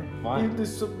 Yeah. Why?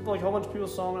 There's like a whole bunch of people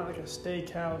saw him at like a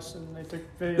steakhouse and they took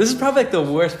videos. This is probably like the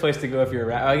worst place to go if you're a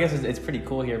rapper. I guess it's pretty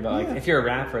cool here, but like if you're a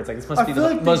rapper, it's like this must be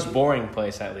the most boring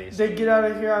place at least. They get out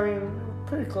of here,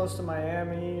 pretty close to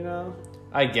Miami,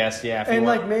 I guess, yeah. And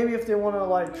maybe if they want to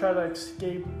like try to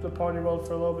escape the party world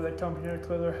for a little bit, they come here,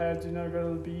 clear their heads, go to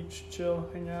the beach, chill,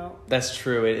 hang out. That's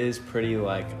true. It is pretty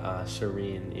like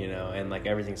serene, and like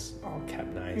everything's all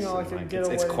kept nice.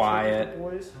 It's quiet.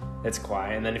 It's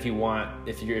quiet. And then if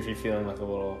you're feeling like a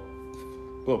little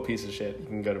piece of shit, you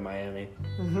can go to Miami.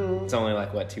 Mm-hmm. It's only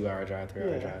like 2 hour drive, 3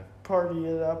 hour drive. Party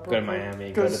it up. Go to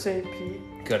Miami. Go to St. Pete.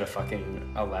 Go to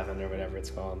fucking 11 or whatever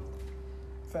it's called.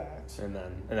 Facts. And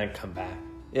then come back.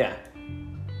 Yeah.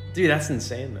 Dude, that's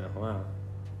insane though. Wow.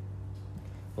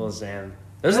 Lil Xan.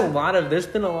 There's been a lot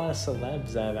of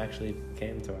celebs that have actually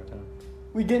came to our town.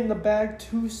 We get in the bag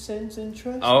 2 cents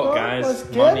interest. Oh, bro? Guys,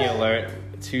 money alert.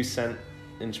 2 cent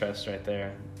interest right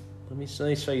there. Let me show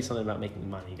you something about making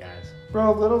money, guys.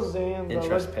 Bro, Lil Xan.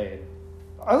 Interest paid.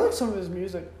 I like some of his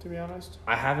music, to be honest.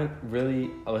 I haven't really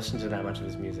listened to that much of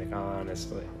his music,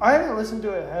 honestly. I haven't listened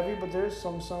to it heavy, but there's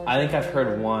some songs. I think I've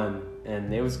heard one,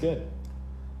 and it was good.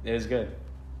 It was good.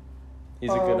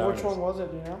 He's a good artist. Which one was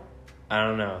it? Do you know? I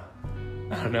don't know.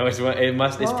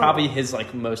 It's probably his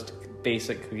like most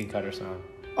basic cookie cutter song.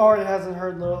 Already hasn't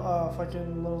heard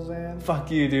fucking Lil Xan.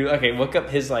 Fuck you, dude. Okay, look up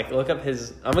his. I'm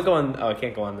gonna go on. Oh, I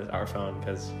can't go on our phone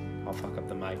because I'll fuck up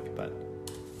the mic. But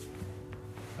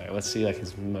alright, let's see like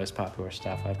his most popular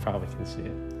stuff. I probably can see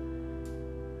it.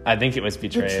 I think it was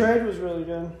Betrayed. Betrayed was really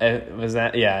good. Was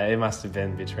that? Yeah, it must have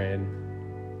been Betrayed.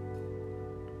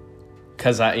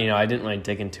 Cause I didn't really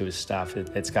dig into his stuff.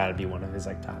 It's got to be one of his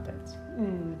like top hits.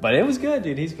 But it was good,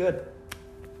 dude. He's good.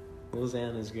 Lil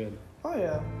Xan is good. Oh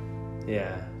yeah.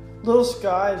 Yeah. Little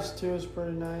Skies too is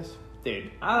pretty nice. Dude,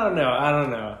 I don't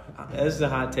know. This is a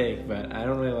hot take, but I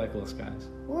don't really like Lil Skies.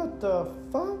 What the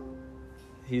fuck?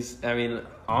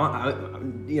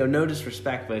 No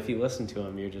disrespect, but if you listen to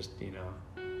him, you're just an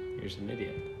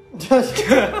idiot.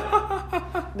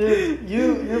 Dude,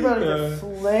 you're about to get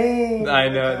flamed. I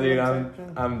know, dude.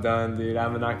 I'm done, dude.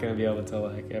 I'm not gonna be able to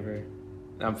like ever.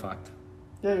 I'm fucked.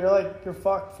 Yeah, you're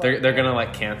fucked. They're gonna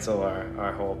like cancel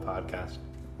our whole podcast.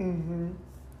 Mm-hmm.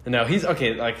 No, he's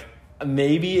okay. Like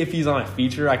maybe if he's on a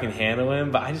feature, I can handle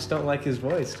him, but I just don't like his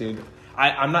voice, dude.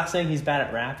 I'm not saying he's bad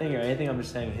at rapping or anything. I'm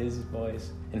just saying his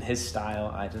voice and his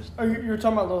style. Oh, you're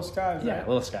talking about Lil Skies, right? Yeah,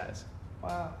 Lil Skies.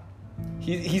 Wow.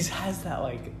 He has that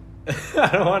like. I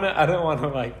don't want to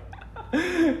like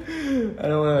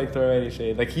throw any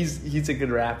shade. Like he's a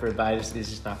good rapper, but it's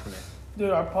just not for me.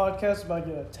 Dude, our podcast is about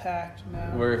to get attacked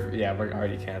now. We're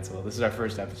already canceled. This is our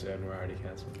first episode and we're already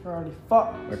canceled. We're already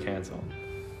fucked. We're canceled.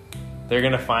 They're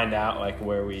gonna find out like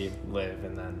where we live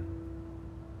and then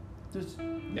just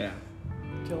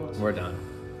kill us. We're done.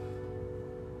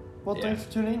 Well, thanks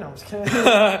for tuning in. I was kidding.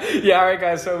 Yeah, alright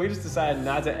guys, so we just decided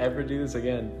not to ever do this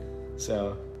again.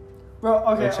 So bro,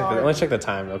 okay. Let's check the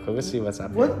time real quick. Let's see what's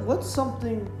up. What's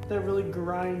something that really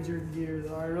grinds your gears,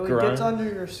 though? It really gets under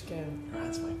your skin.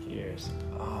 Grinds my gears.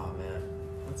 Oh man,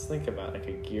 let's think about like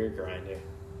a gear grinder.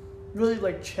 Really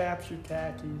like chaps your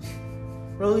khakis.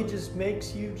 Really just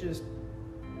makes you just.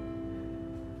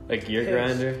 A gear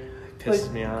grinder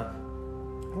pisses me off.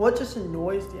 What just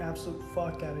annoys the absolute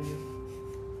fuck out of you?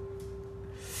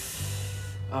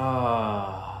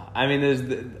 I mean, there's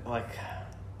like.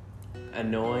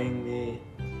 Annoying me.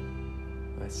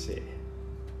 Let's see.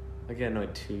 I get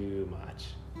annoyed too much.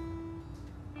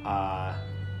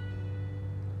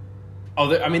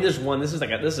 There's one. This is a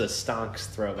stonks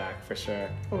throwback for sure.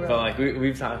 Okay. But like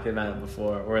we've talked about it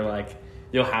before, where like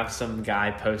you'll have some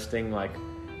guy posting like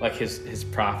his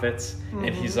profits,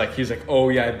 and he's like, oh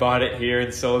yeah, I bought it here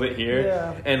and sold it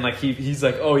here, and like he's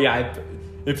like, oh yeah,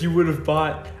 if you would have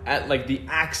bought at like the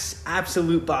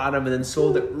absolute bottom and then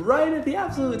sold it right at the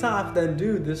absolute top, then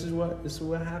dude, this is what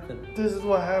happened. This is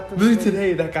what happened. Really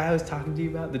today, that guy I was talking to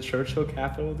you about, the Churchill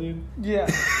Capital dude. Yeah.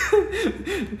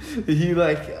 He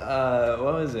like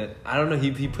what was it? I don't know.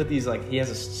 He put these like he has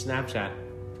a Snapchat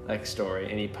like story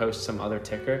and he posts some other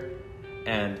ticker,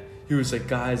 and he was like,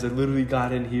 guys, I literally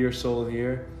got in here, sold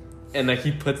here. And like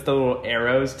he puts the little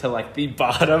arrows to like the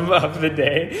bottom of the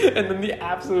day, and then the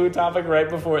absolute top like right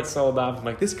before it's sold off. I'm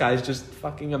like, this guy's just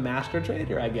fucking a master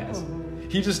trader, I guess.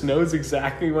 He just knows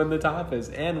exactly when the top is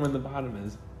and when the bottom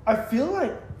is. I feel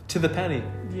like to the penny.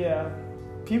 Yeah,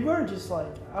 people are just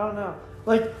like, I don't know.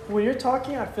 Like when you're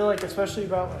talking, I feel like especially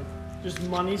about like just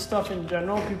money stuff in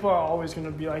general, people are always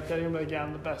gonna be like that. You're like, yeah,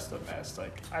 I'm the best of the best.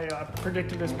 Like I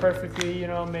predicted this perfectly.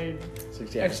 Made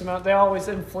X amount. They always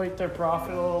inflate their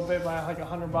profit a little bit by like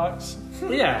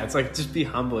 $100. Yeah, it's like just be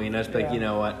humble. Just be like, you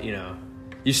know what,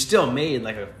 you still made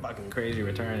like a fucking crazy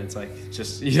return. It's like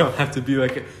just you don't have to be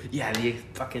like, the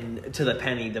fucking to the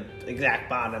penny, the exact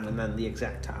bottom, and then the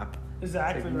exact top.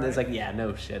 Exactly. It's like yeah,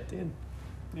 no shit, dude.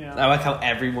 Yeah. I like how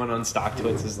everyone on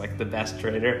StockTwits is like the best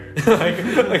trader. like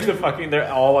the fucking,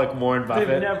 they're all like Warren Buffett.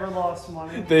 They've never lost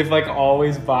money. They've like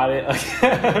always bought it. Like,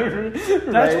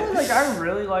 That's why like I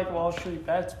really like Wall Street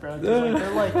Bets, bro.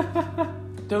 'Cause,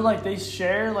 like they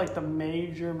share like the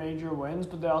major wins,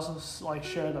 but they also like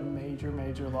share the major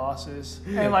losses,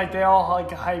 and like they all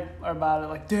like hype about it.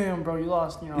 Like, damn, bro, you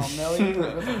lost $1 million.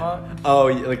 What the fuck? Oh,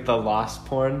 like the loss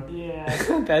porn. Yeah,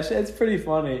 it's pretty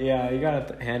funny. Yeah, you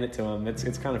gotta hand it to them.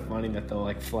 It's kind of funny that they'll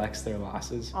like flex their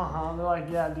losses. They're like,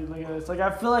 yeah, dude, look at this. Like,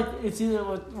 I feel like it's either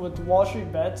with Wall Street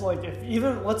Bets, like if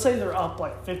even let's say they're up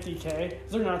like $50K,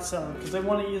 they're not selling because they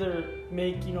want to either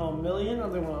make $1 million or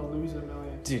they want to lose $1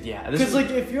 million. Dude, yeah. Because like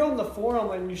if you're on the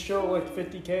forum and you show like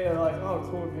 50K, they're like, oh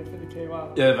cool, we made 50K,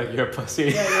 wow. Yeah, like you're a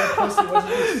pussy. Yeah, you're a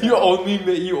pussy.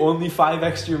 you only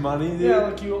 5x your money, dude. Yeah,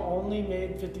 like you only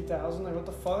made 50,000. Like what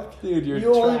the fuck? Dude, you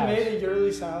trash. Only made a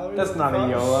yearly salary. That's not a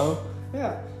YOLO.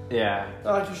 Yeah. Yeah.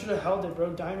 Like you should have held it,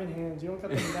 bro. Diamond hands. You don't got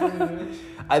the diamond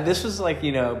hands. This was like,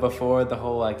 before the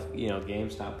whole like,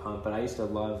 GameStop pump, but I used to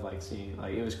love like seeing,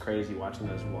 like, it was crazy watching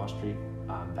those Wall Street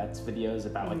bets videos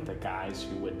about like the guys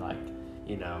who would like,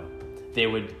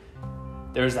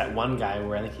 there was that one guy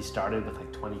where I think he started with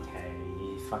like 20K.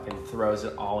 He fucking throws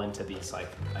it all into these like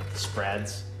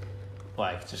spreads,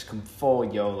 like just full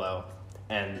YOLO.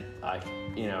 And like,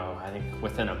 I think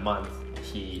within a month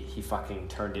he fucking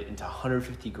turned it into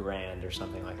 150 grand or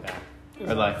something like that.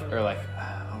 Or like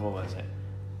what was it?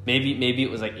 Maybe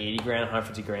it was like 80 grand,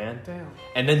 150 grand. Damn.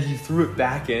 And then he threw it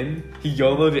back in. He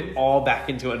YOLO'd it all back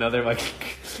into another like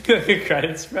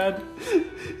credit spread.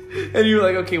 And you were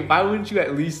like, okay, why wouldn't you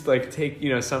at least like take,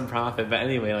 some profit? But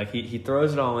anyway, like he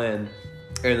throws it all in,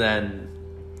 and then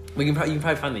you can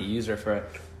probably find the user for it.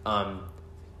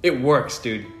 It works,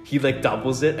 dude. He like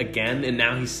doubles it again, and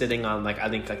now he's sitting on like I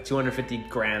think like 250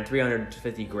 grand,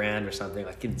 350 grand or something,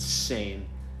 like insane.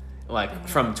 Like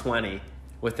from 20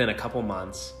 within a couple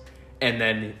months, and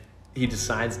then he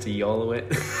decides to YOLO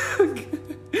it.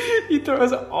 He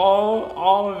throws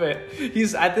all of it.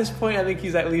 He's at this point, I think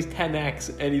he's at least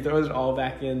 10x, and he throws it all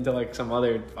back into like some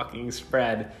other fucking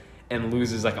spread and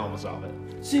loses like almost all of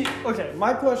it. See, okay,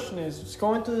 my question is, just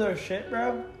going through their shit,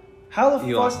 bro. How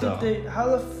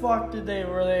the fuck did they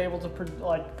were they able to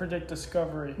predict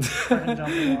Discovery?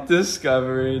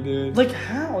 Discovery, dude. Like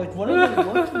how? Like what are they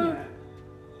looking at?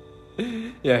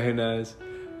 Yeah, who knows?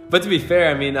 But to be fair,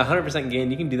 I mean, 100%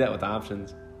 gain, you can do that with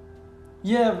options.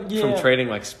 Yeah. From trading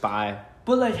like SPY.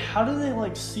 But like, how do they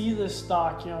like see this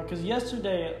stock? Because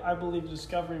yesterday I believe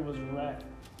Discovery was red.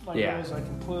 Like it was like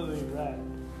completely red.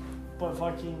 But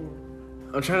fucking.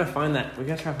 I'm trying to find that. We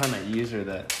gotta try to find that user,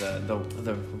 that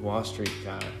the Wall Street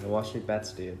guy, the Wall Street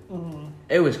bets dude. Mm-hmm.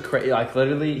 It was crazy. Like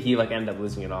literally, he like ended up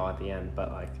losing it all at the end.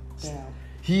 But like, damn.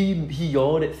 He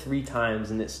YOLO'd it 3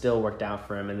 times and it still worked out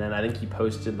for him. And then I think he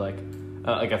posted like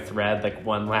a thread, like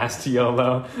one last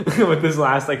YOLO with this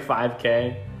last like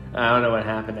 5K. I don't know what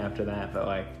happened after that, but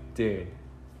like, dude,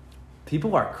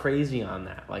 people are crazy on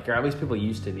that. Like, or at least people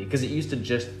used to be, because it used to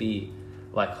just be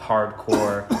like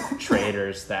hardcore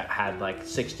traders that had like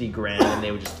 60 grand and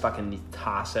they would just fucking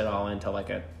toss it all into like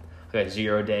a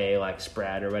 0-day like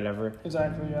spread or whatever.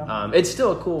 Exactly, yeah. It's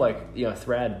still a cool like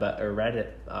thread, or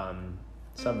Reddit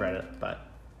subreddit, but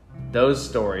those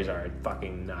stories are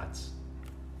fucking nuts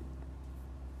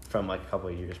from like a couple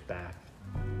of years back.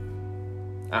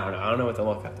 I don't know what to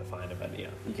look up to find it, but you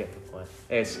get the point.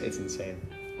 It's insane.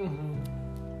 Mm-hmm.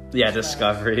 Yeah,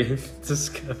 Discovery.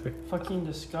 Discovery. Fucking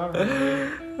Discovery.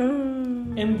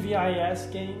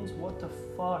 MVIS games? What the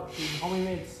fuck, dude? Homie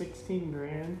made 16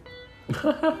 grand.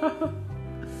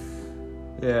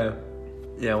 Yeah.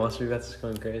 Yeah, Wall Street Bets is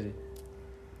going crazy.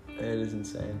 It is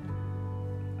insane.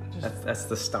 That's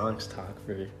the stonks talk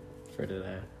for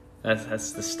today.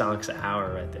 That's the stonks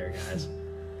hour right there, guys.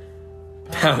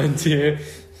 Palantir.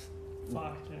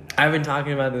 I've been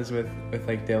talking about this with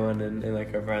like Dillon and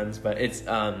like our friends, but it's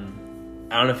I don't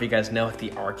know if you guys know like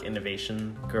the ARC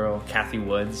Innovation girl, Kathy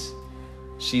Woods.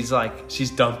 She's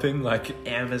dumping like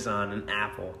Amazon and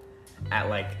Apple at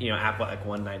like Apple at like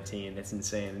 119. It's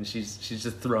insane, and she's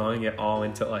just throwing it all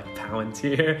into like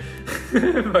Palantir.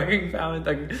 Fucking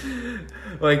Palantir.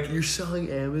 Like you're selling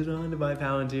Amazon to buy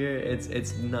Palantir.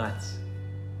 It's nuts.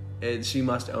 She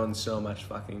must own so much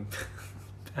fucking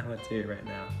Palantir right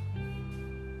now.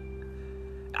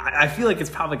 I feel like it's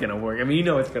probably gonna work. I mean,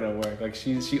 it's gonna work. Like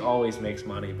she always makes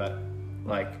money, but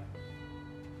like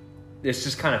it's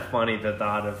just kind of funny the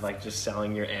thought of like just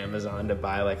selling your Amazon to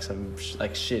buy like some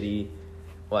like shitty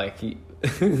like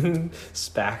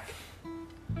SPAC.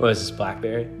 What is this,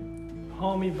 BlackBerry?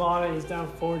 Homie bought it. He's down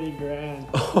 40 grand.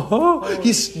 Oh,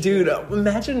 dude.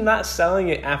 Imagine not selling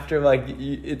it after like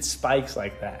it spikes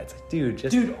like that. It's like, dude,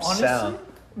 just honestly, sell.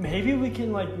 Maybe we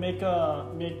can like make a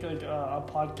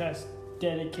podcast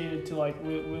dedicated to like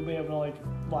we'll be able to like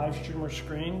live stream or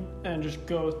screen and just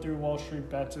go through Wall Street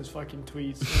Bets' fucking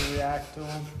tweets and react to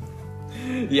them.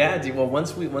 Yeah, dude. Well,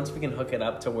 once we can hook it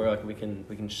up to where like we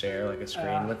can share like a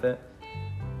screen with it.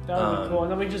 That would be cool.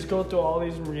 And then we just go through all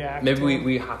these and react. Maybe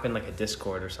we hop in like a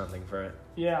Discord or something for it.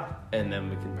 Yeah. And then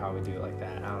we can probably do it like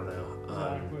that. I don't know.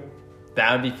 Exactly.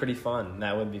 That would be pretty fun.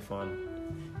 That would be fun.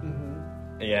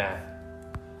 Mm-hmm. Yeah.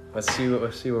 Let's see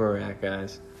where we're at,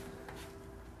 guys.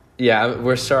 Yeah,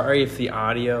 we're sorry if the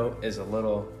audio is a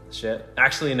little shit.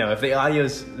 Actually, no. If the audio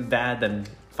is bad, then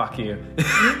Fuck you.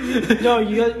 No,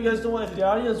 you guys don't want. If the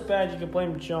audio's bad, you can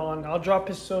blame John. I'll drop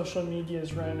his social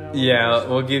medias right now. Yeah,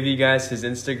 we'll give you guys his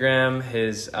Instagram,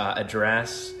 his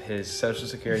address, his social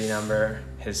security number,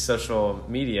 his social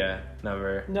media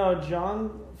number. No,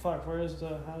 John. Fuck, where is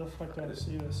the? How the fuck do I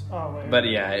see this? Oh wait. But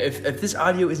yeah, if this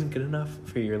audio isn't good enough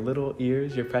for your little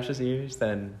ears, your precious ears,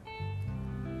 then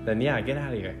yeah, get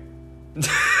out of here.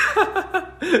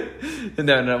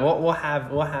 No, we'll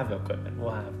have equipment.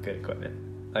 We'll have good equipment.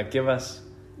 Like, give us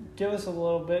a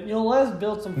little bit. Let us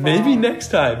build some. Maybe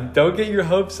next time. Don't get your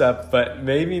hopes up, but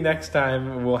maybe next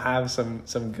time we'll have some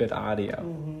good audio.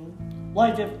 Mm-hmm.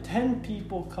 Like if 10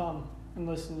 people come and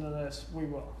listen to this, we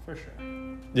will for sure.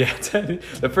 Yeah,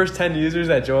 the first 10 users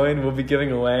that join, we'll be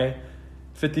giving away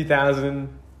 50,000.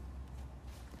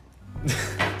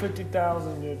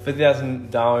 50,000, dude.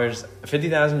 $50,000.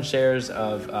 50,000 shares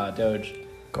of Doge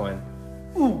coin.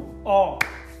 Ooh, oh.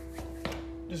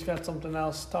 Just got something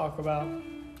else to talk about.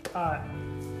 Alright.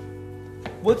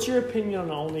 What's your opinion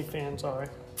on OnlyFans, Ari?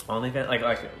 OnlyFans? Like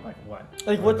what?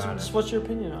 Like what's your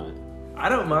opinion on it? I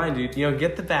don't mind, dude.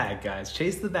 Get the bag, guys.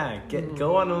 Chase the bag.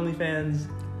 Go on OnlyFans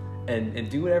and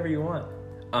do whatever you want.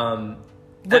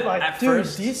 But at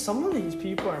first, some of these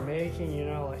people are making,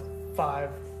 like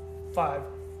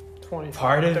 20,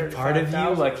 part of you,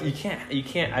 like you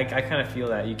can't. I kind of feel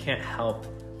that you can't help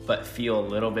but feel a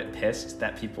little bit pissed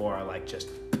that people are like just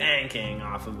banking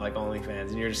off of like OnlyFans,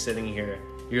 and you're just sitting here,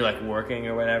 you're like working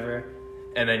or whatever,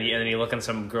 and then you look on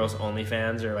some girls'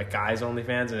 OnlyFans or like guys'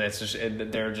 OnlyFans, and it's just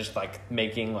they're just like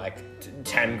making like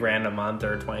 10 grand a month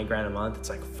or 20 grand a month. It's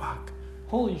like fuck.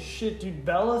 Holy shit, dude.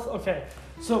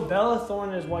 So Bella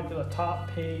Thorne is like the top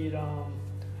paid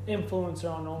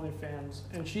influencer on OnlyFans,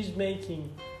 and she's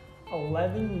making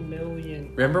 11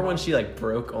 million. Remember when she like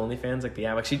broke OnlyFans, like the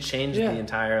app? Like she changed the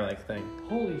entire like thing.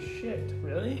 Holy shit!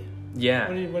 Really? Yeah.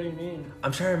 What do you mean?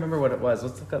 I'm trying to remember what it was.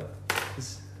 Let's look up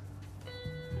this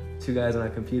 2 guys on a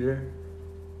computer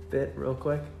bit real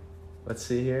quick. Let's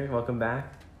see here. Welcome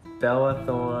back. Bella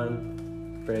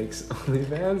Thorne breaks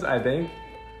OnlyFans, I think.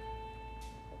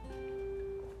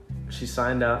 She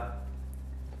signed up.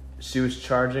 She was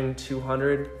charging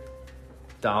 $200.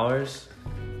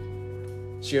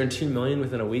 She earned $2 million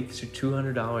within a week. So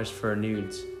 $200 for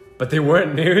nudes, but they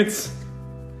weren't nudes.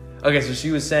 Okay, so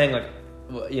she was saying like,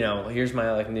 here's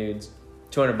my like nudes,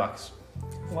 $200.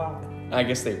 Wow. I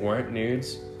guess they weren't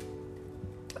nudes,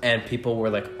 and people were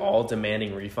like all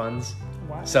demanding refunds.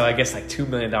 Wow. So I guess like $2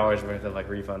 million worth of like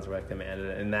refunds were like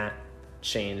demanded, and that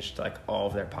changed like all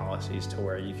of their policies to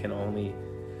where you can only.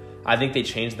 I think they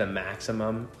changed the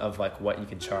maximum of like what you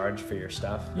could charge for your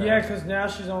stuff. Yeah, because now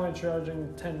she's only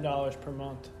charging $10 per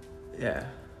month. Yeah.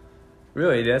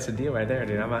 Really, that's a deal right there,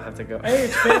 dude. I might have to go. Hey,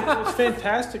 it's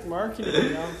fantastic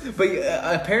marketing, But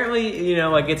apparently,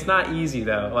 like it's not easy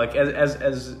though. Like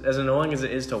as annoying as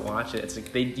it is to watch it, it's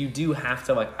like you do have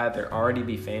to like either already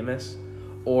be famous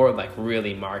or like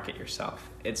really market yourself.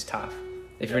 It's tough.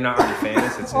 If you're not already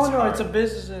famous, it's hard. It's a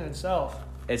business in itself.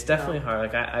 It's definitely hard.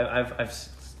 Like I've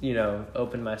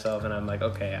opened myself, and I'm like,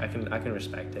 okay, I can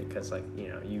respect it because like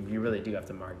you really do have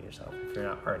to market yourself if you're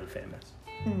not already famous.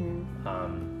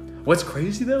 Mm-hmm. What's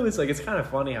crazy though is like it's kind of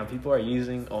funny how people are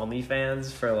using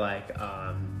OnlyFans for like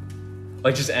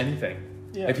just anything.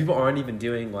 Yeah. Like people aren't even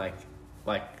doing like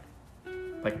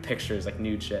pictures, like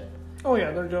nude shit. Oh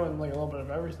yeah, they're doing like a little bit of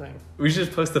everything. We should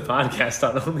just post the podcast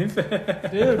on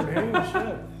OnlyFans. Dude, maybe we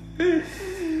should.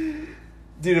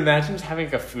 Dude, imagine just having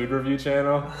like a food review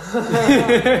channel.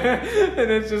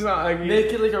 And it's just like make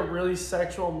it like a really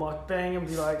sexual mukbang and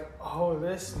be like, oh,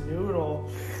 this noodle.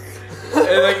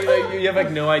 And like you have like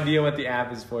no idea what the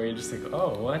app is for. You're just like,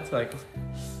 oh, what? Like,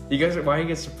 you guys, why are you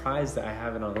guys surprised that I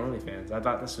have it on OnlyFans? I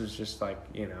thought this was just like,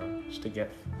 just to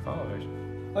get followers.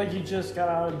 Like you just got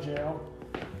out of jail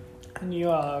and you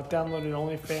downloaded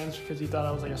OnlyFans because you thought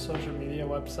it was like a social media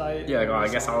website. Yeah, like, I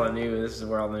guess this is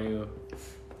where all the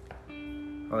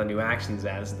new action's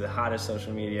at. This is the hottest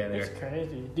social media there. It's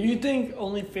crazy. Do you think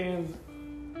OnlyFans,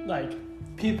 like,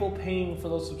 people paying for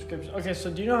those subscriptions? Okay, so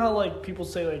do you know how, like, people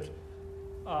say,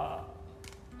 fuck,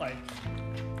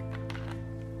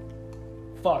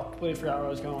 wait, I forgot where I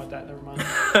was going with that. Never mind.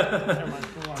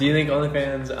 Do you think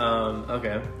OnlyFans,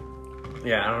 okay.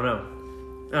 Yeah, I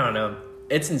don't know.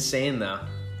 It's insane, though.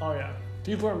 Oh, yeah.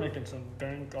 People are making some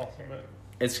bank off of it.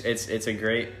 It's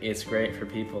great for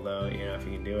people though, if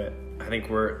you can do it. I think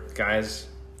guys,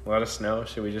 let us know.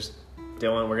 Should we just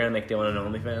Dillon? We're gonna make Dillon an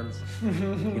OnlyFans.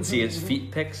 You can see his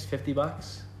feet pics,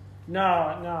 $50.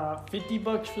 No,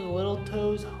 $50 for the little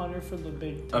toes, $100 for the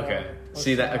big toe. Okay,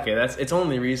 see that? Okay, it's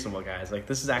only reasonable, guys. Like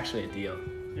this is actually a deal.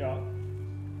 Yeah.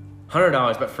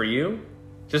 $100, but for you,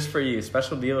 Just for you.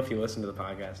 Special deal if you listen to the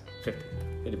podcast.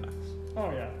 $50. Oh,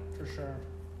 yeah, for sure.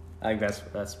 I think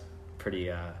that's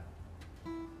pretty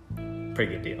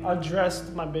good deal. I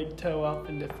dressed my big toe up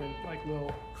in different,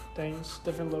 little things.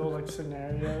 Different little,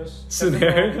 scenarios.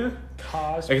 Scenario?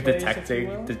 Cosplays, Like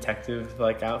a detective,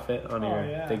 outfit on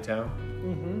your big toe?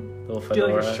 Mm-hmm. Little fedora.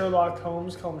 Do like a Sherlock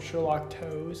Holmes, call them Sherlock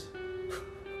Toes.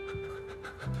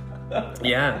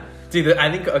 Yeah. Dude,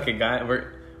 I think, okay, guy,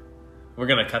 we're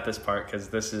going to cut this part because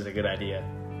this is a good idea.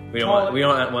 We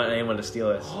don't want anyone to steal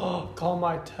this. Call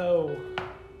my toe.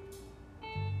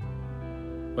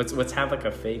 Let's have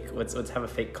a fake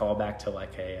callback to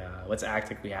let's act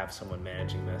like we have someone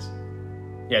managing this.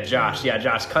 Yeah,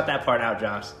 Josh, cut that part out,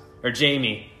 Josh. Or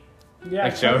Jamie. Yeah,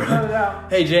 cut it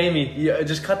out. Hey Jamie,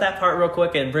 just cut that part real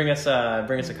quick and bring us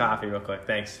a coffee real quick.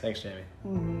 Thanks Jamie.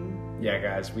 Mm-hmm. Yeah,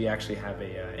 guys, we actually have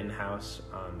a in-house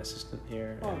assistant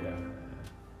here. Oh, and,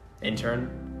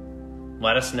 intern.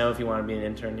 Let us know if you want to be an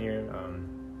intern here.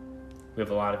 We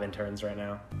have a lot of interns right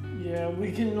now. Yeah,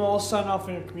 we can all sign off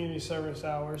in your community service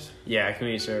hours. Yeah,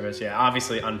 community service. Yeah,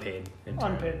 obviously unpaid.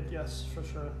 Intern. Unpaid, yes, for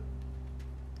sure.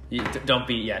 Don't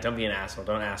be an asshole.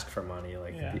 Don't ask for money.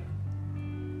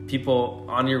 People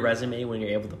on your resume when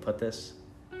you're able to put this,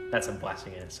 that's a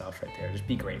blessing in itself right there. Just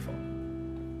be grateful.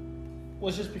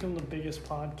 Let's just become the biggest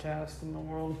podcast in the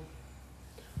world.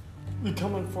 We're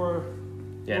coming for...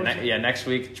 next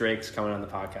week Drake's coming on the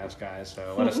podcast, guys.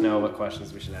 So let us know what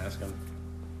questions we should ask him.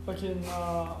 Fucking,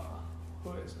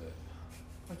 who is it?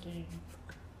 Fucking...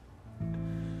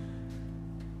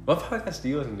 What podcast do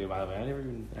you listen to, by the way? I never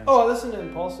even asked. Oh, I listen to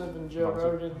Impulsive and Joe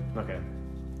Rogan. Okay.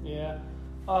 Yeah.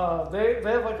 They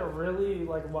have a really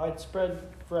widespread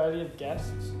variety of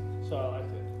guests, so I like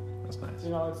it. That's nice.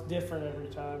 It's different every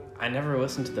time. I never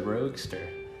listened to the Roadster.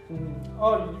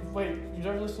 Oh, wait, you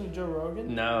never listened to Joe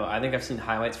Rogan? No, I think I've seen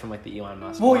highlights from the Elon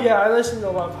Musk. Well, yeah, I listen to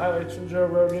a lot of highlights from Joe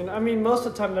Rogan. I mean, most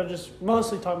of the time they're just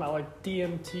mostly talking about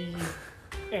DMT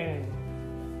and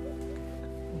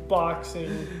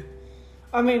boxing.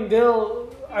 I mean,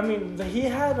 he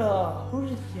had who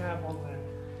did he have on there?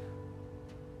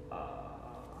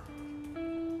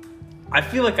 I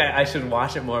feel like I should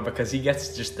watch it more because he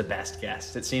gets just the best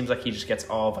guests. It seems like he just gets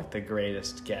all of the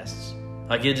greatest guests.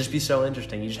 It'd just be so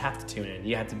interesting. You just have to tune in.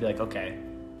 You have to be okay,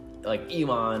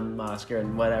 Elon Musk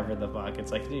and whatever the fuck.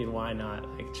 It's dude, why not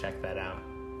check that out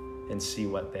and see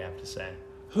what they have to say.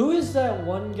 Who is that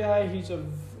one guy? He's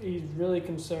really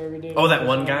conservative. Oh, that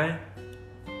one guy?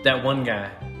 That one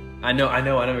guy. I know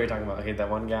what you're talking about. Okay, that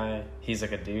one guy, he's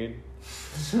a dude.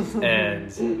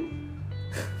 And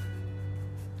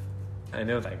I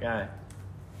know that guy.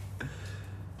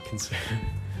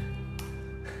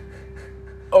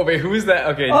 Oh, wait, who is that?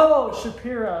 Okay. Oh,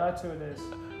 Shapiro, that's who it is.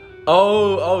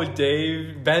 Oh,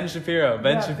 Ben Shapiro.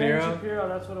 Ben Shapiro,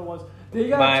 that's what it was. They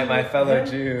got my fellow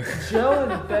Jew. Joe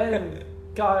and Ben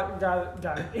got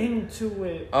into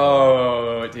it.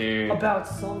 Oh, dude. About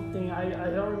something. I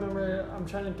don't remember. I'm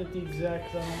trying to get the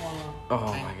exact. I don't want to.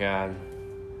 Oh my god.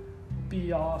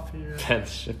 Be off here. Ben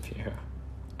Shapiro.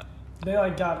 They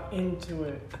got into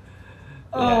it.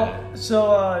 Yeah.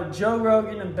 So Joe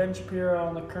Rogan and Ben Shapiro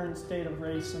on the current state of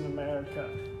race in America.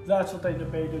 That's what they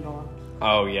debated on.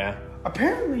 Oh yeah.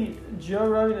 Apparently, Joe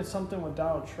Rogan did something with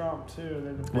Donald Trump too.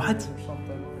 They debated What? Or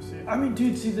something. Let me see. I mean,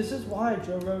 dude, see, this is why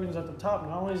Joe Rogan's at the top.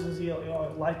 Not only is he a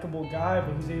likable guy,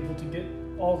 but he's able to get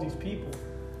all these people.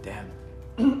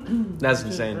 Damn. That's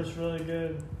insane. It's really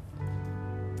good.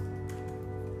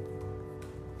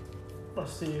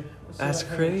 Let's see. That's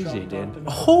crazy, dude.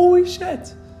 Holy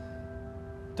shit.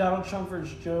 Donald Trump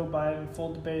versus Joe Biden,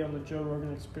 full debate on the Joe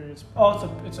Rogan Experience. Oh,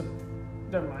 it's a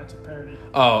never mind, it's a parody.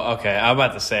 Oh, okay. I'm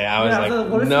about to say, I was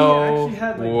what if no he actually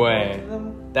had, way. both of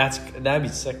them? That'd be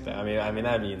sick though. I mean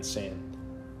that'd be insane.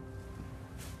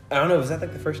 I don't know. Was that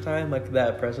the first time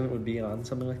that president would be on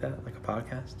something like that, a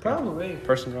podcast? Probably.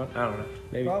 Person run? I don't know.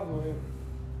 Maybe. Probably.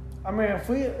 I mean,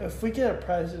 if we get a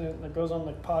president that goes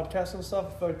on podcasts and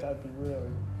stuff, I feel like that'd be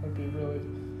really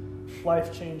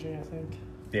life changing. I think.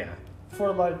 Yeah. For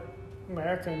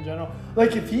America in general,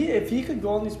 if he could go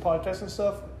on these podcasts and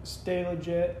stuff, stay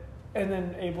legit, and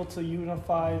then able to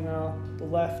unify the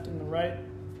left and the right,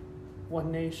 one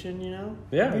nation,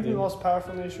 Yeah. We'd be the most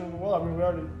powerful nation in the world. I mean, we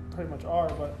already pretty much are,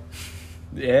 but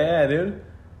yeah, dude.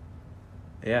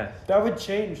 Yeah. That would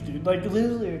change, dude.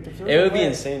 Literally, it would be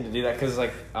insane to do that because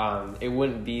it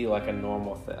wouldn't be a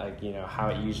normal thing, how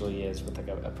it usually is with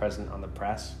a president on the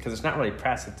press, because it's not really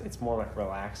press. It's more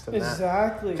relaxed than that.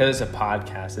 Exactly. Because it's a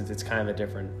podcast. It's kind of a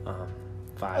different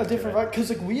vibe. A different vibe, because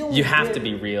like we only. You have to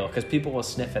be real, because people will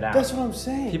sniff it out. That's what I'm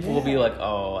saying. People will be like,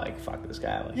 "Oh, like fuck this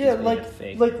guy." Like, yeah, like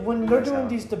when they're doing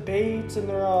these debates and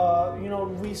they're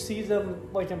we see them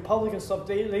like in public and stuff.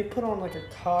 They put on like a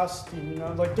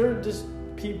costume, like they're just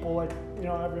people like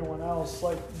everyone else.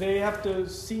 Like they have to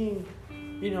seem,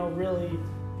 really.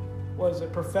 Was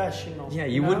it professional? Yeah,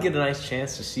 you would get a nice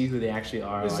chance to see who they actually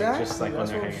are, exactly. like just like when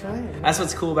they're hanging out. That's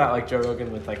what's cool about like Joe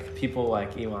Rogan with like people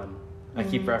like Elon. I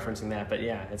keep referencing that, but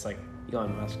yeah, it's like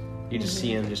Elon Musk. You just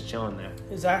see him just chilling there.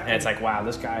 Exactly. And it's like, wow,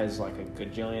 this guy is like a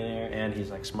good billionaire, and he's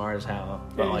like smart as hell.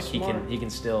 But like he can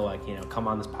still like come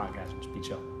on this podcast and just be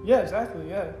chill. Yeah, exactly.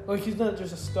 Yeah, like he's not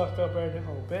just a stuck up arrogant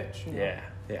little bitch. Yeah.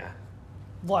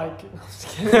 Like,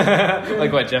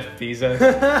 like what, Jeff Bezos?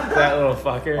 That little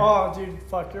fucker. Oh, dude,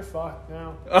 fuck, you're fucked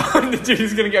now. Oh, dude,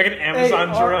 he's gonna get like an Amazon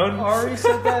drone. Ari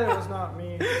said that, it was not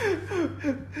me.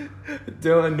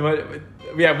 Dylan, what?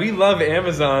 Yeah, we love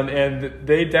Amazon, and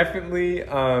they definitely,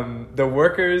 the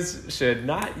workers should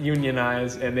not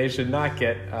unionize, and they should not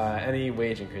get any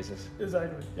wage increases.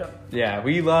 Exactly, yeah. Yeah,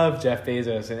 we love Jeff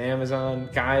Bezos and Amazon.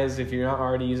 Guys, if you're not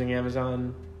already using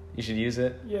Amazon, you should use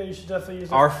it. Yeah, you should definitely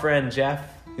use it. Our friend Jeff,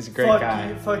 he's a great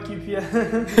guy. Fuck you, yeah.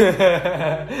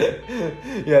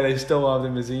 Yeah, they still love the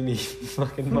Mazini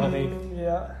fucking money.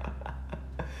 Yeah.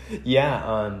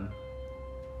 Yeah,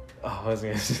 what was I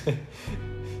gonna say?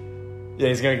 Yeah,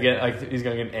 he's gonna get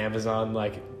an Amazon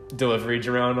like delivery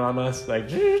drone on us,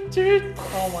 like.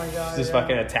 Oh my god. Just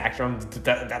fucking attack drone.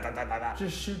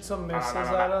 Just shoot some missiles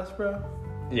at us, bro.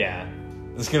 Yeah.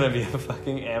 There's gonna be a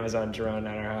fucking Amazon drone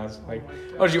at our house. Like,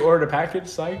 did you order a package?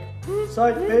 Psych,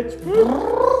 bitch.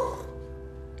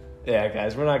 Yeah,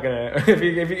 guys, we're not gonna.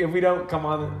 If we don't come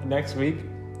on next week,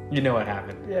 you know what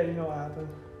happened. Yeah, you know what happened.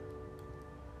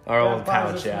 Our old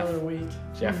pal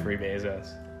Jeffrey Bezos.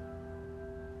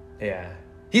 Yeah,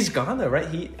 he's gone though,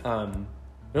 right? We don't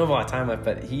have a lot of time left,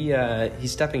 but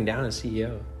he's stepping down as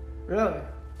CEO. Really?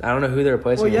 I don't know who they're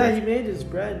replacing. Well, yeah, he made his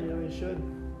bread. He should.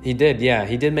 He did, yeah.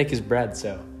 He did make his bread,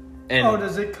 so. And,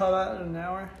 does it cut out in an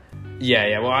hour?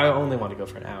 Yeah. Well, I only want to go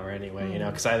for an hour anyway,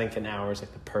 because I think an hour is like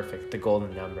the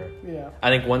golden number. Yeah. I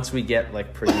think once we get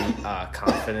like pretty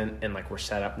confident and like we're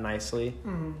set up nicely,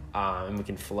 and we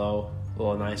can flow a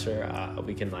little nicer,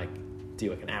 we can like do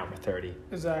like an hour 30.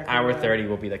 Exactly. Hour 30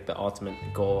 will be like the ultimate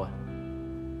goal.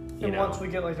 Once we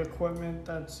get like equipment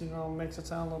that's makes it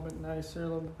sound a little bit nicer, a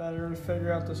little bit better, and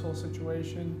figure out this whole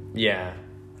situation. Yeah.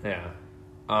 We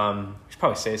should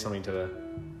probably say something to the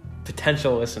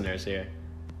potential listeners here,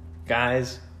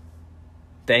 guys.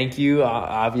 Thank you,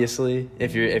 obviously,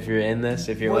 if you're in this,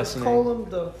 if you're listening. Call them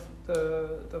the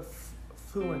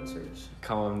fluencers.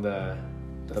 Call them the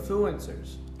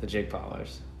fluencers. The Jake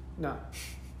Paulers. No,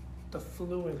 the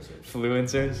fluencers.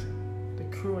 Fluencers. The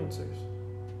crewencers.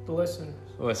 The listeners.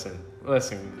 Listen,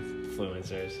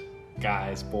 fluencers,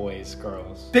 guys, boys,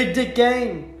 girls. Big Dick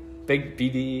Gang. Big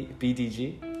BDG.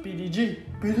 BDG.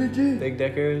 Big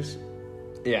Dickers.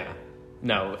 Yeah.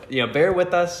 No, bear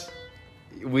with us.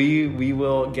 We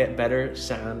will get better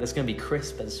sound. It's going to be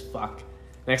crisp as fuck.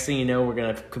 Next thing you know, we're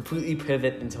going to completely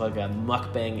pivot into like a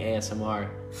mukbang ASMR.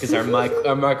 Because our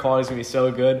mic quality is going to be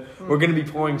so good. We're going to be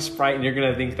pouring Sprite and you're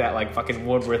going to think that like fucking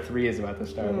World War III is about to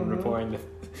start when we're pouring the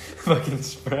fucking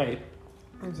Sprite.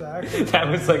 Exactly. That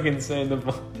was like insane.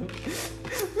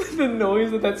 The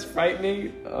noise that Sprite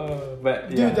made.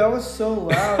 But yeah. Dude, that was so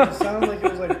loud. It sounded like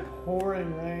it was like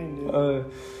pouring rain, dude.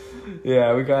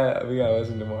 Yeah, we got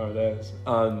listen to more of those.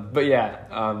 But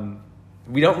yeah,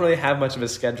 we don't really have much of a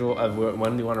schedule of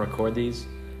when we want to record these,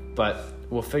 but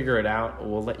we'll figure it out.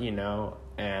 We'll let you know,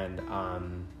 and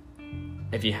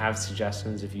if you have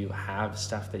suggestions, if you have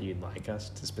stuff that you'd like us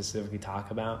to specifically talk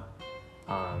about,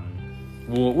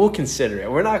 we'll consider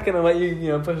it. We're not gonna let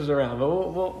you push us around,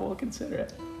 but we'll consider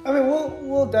it. I mean,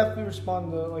 we'll definitely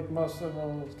respond to like most of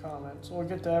those comments. We'll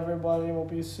get to everybody. We'll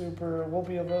be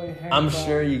really hands-on. I'm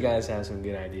sure you guys have some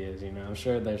good ideas. I'm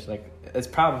sure there's it's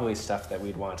probably stuff that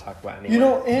we'd want to talk about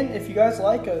anyway. And if you guys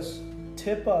like us,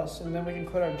 tip us, and then we can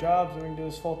quit our jobs and we can do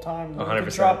this full time. 100%. We can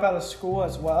drop out of school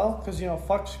as well, because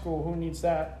fuck school. Who needs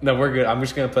that? No, we're good. I'm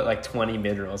just gonna put like 20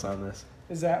 mid-rolls on this.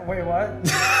 Is that wait what?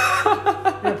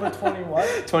 You're gonna put 20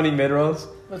 what? 20 mid-rolls.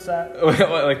 What's that?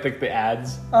 Like the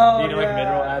ads. Oh, like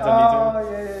mid-roll ads on YouTube? Oh,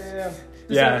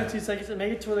 yeah. Just 2 seconds and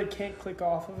make it to where they can't click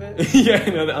off of it. Yeah,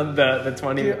 the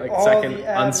 20 second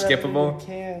unskippable. You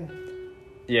can.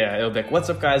 Yeah, it'll be like, what's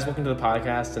up guys, welcome to the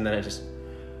podcast, and then it just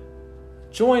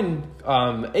join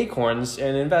Acorns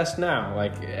and invest now,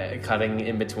 like cutting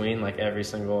in between like every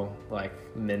single like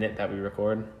minute that we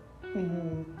record.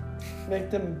 Make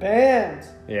them bands.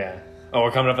 Yeah. Oh,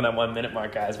 we're coming up on that 1 minute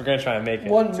mark, guys. We're gonna try and make it.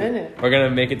 1 minute. We're gonna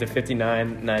make it to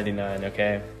 59.99.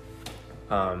 Okay.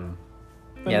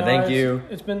 Yeah. Thank you.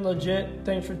 It's been legit.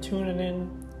 Thanks for tuning in.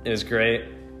 It was great.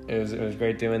 It was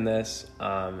great doing this.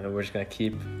 And we're just gonna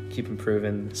keep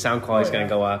improving. Sound quality's gonna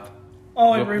go up.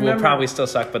 Oh, and remember, we'll probably still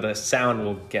suck, but the sound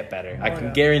will get better. I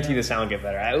can guarantee the sound will get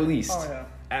better. At least. Oh yeah.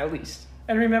 At least.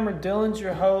 And remember, Dillon's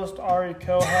your host, Ari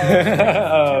co-host.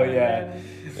 Oh yeah.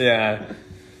 Yeah.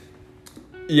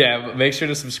 Yeah, but make sure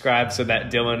to subscribe so that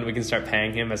Dillon, we can start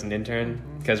paying him as an intern.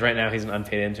 Because right now he's an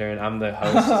unpaid intern. I'm the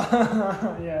host.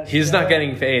 Yeah, he's not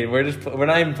getting paid. We're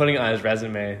not even putting it on his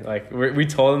resume. Like we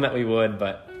told him that we would,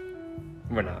 but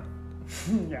we're not.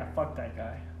 Yeah, fuck that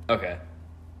guy. Okay.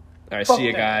 All right. See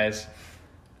you guys.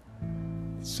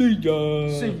 See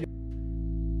ya.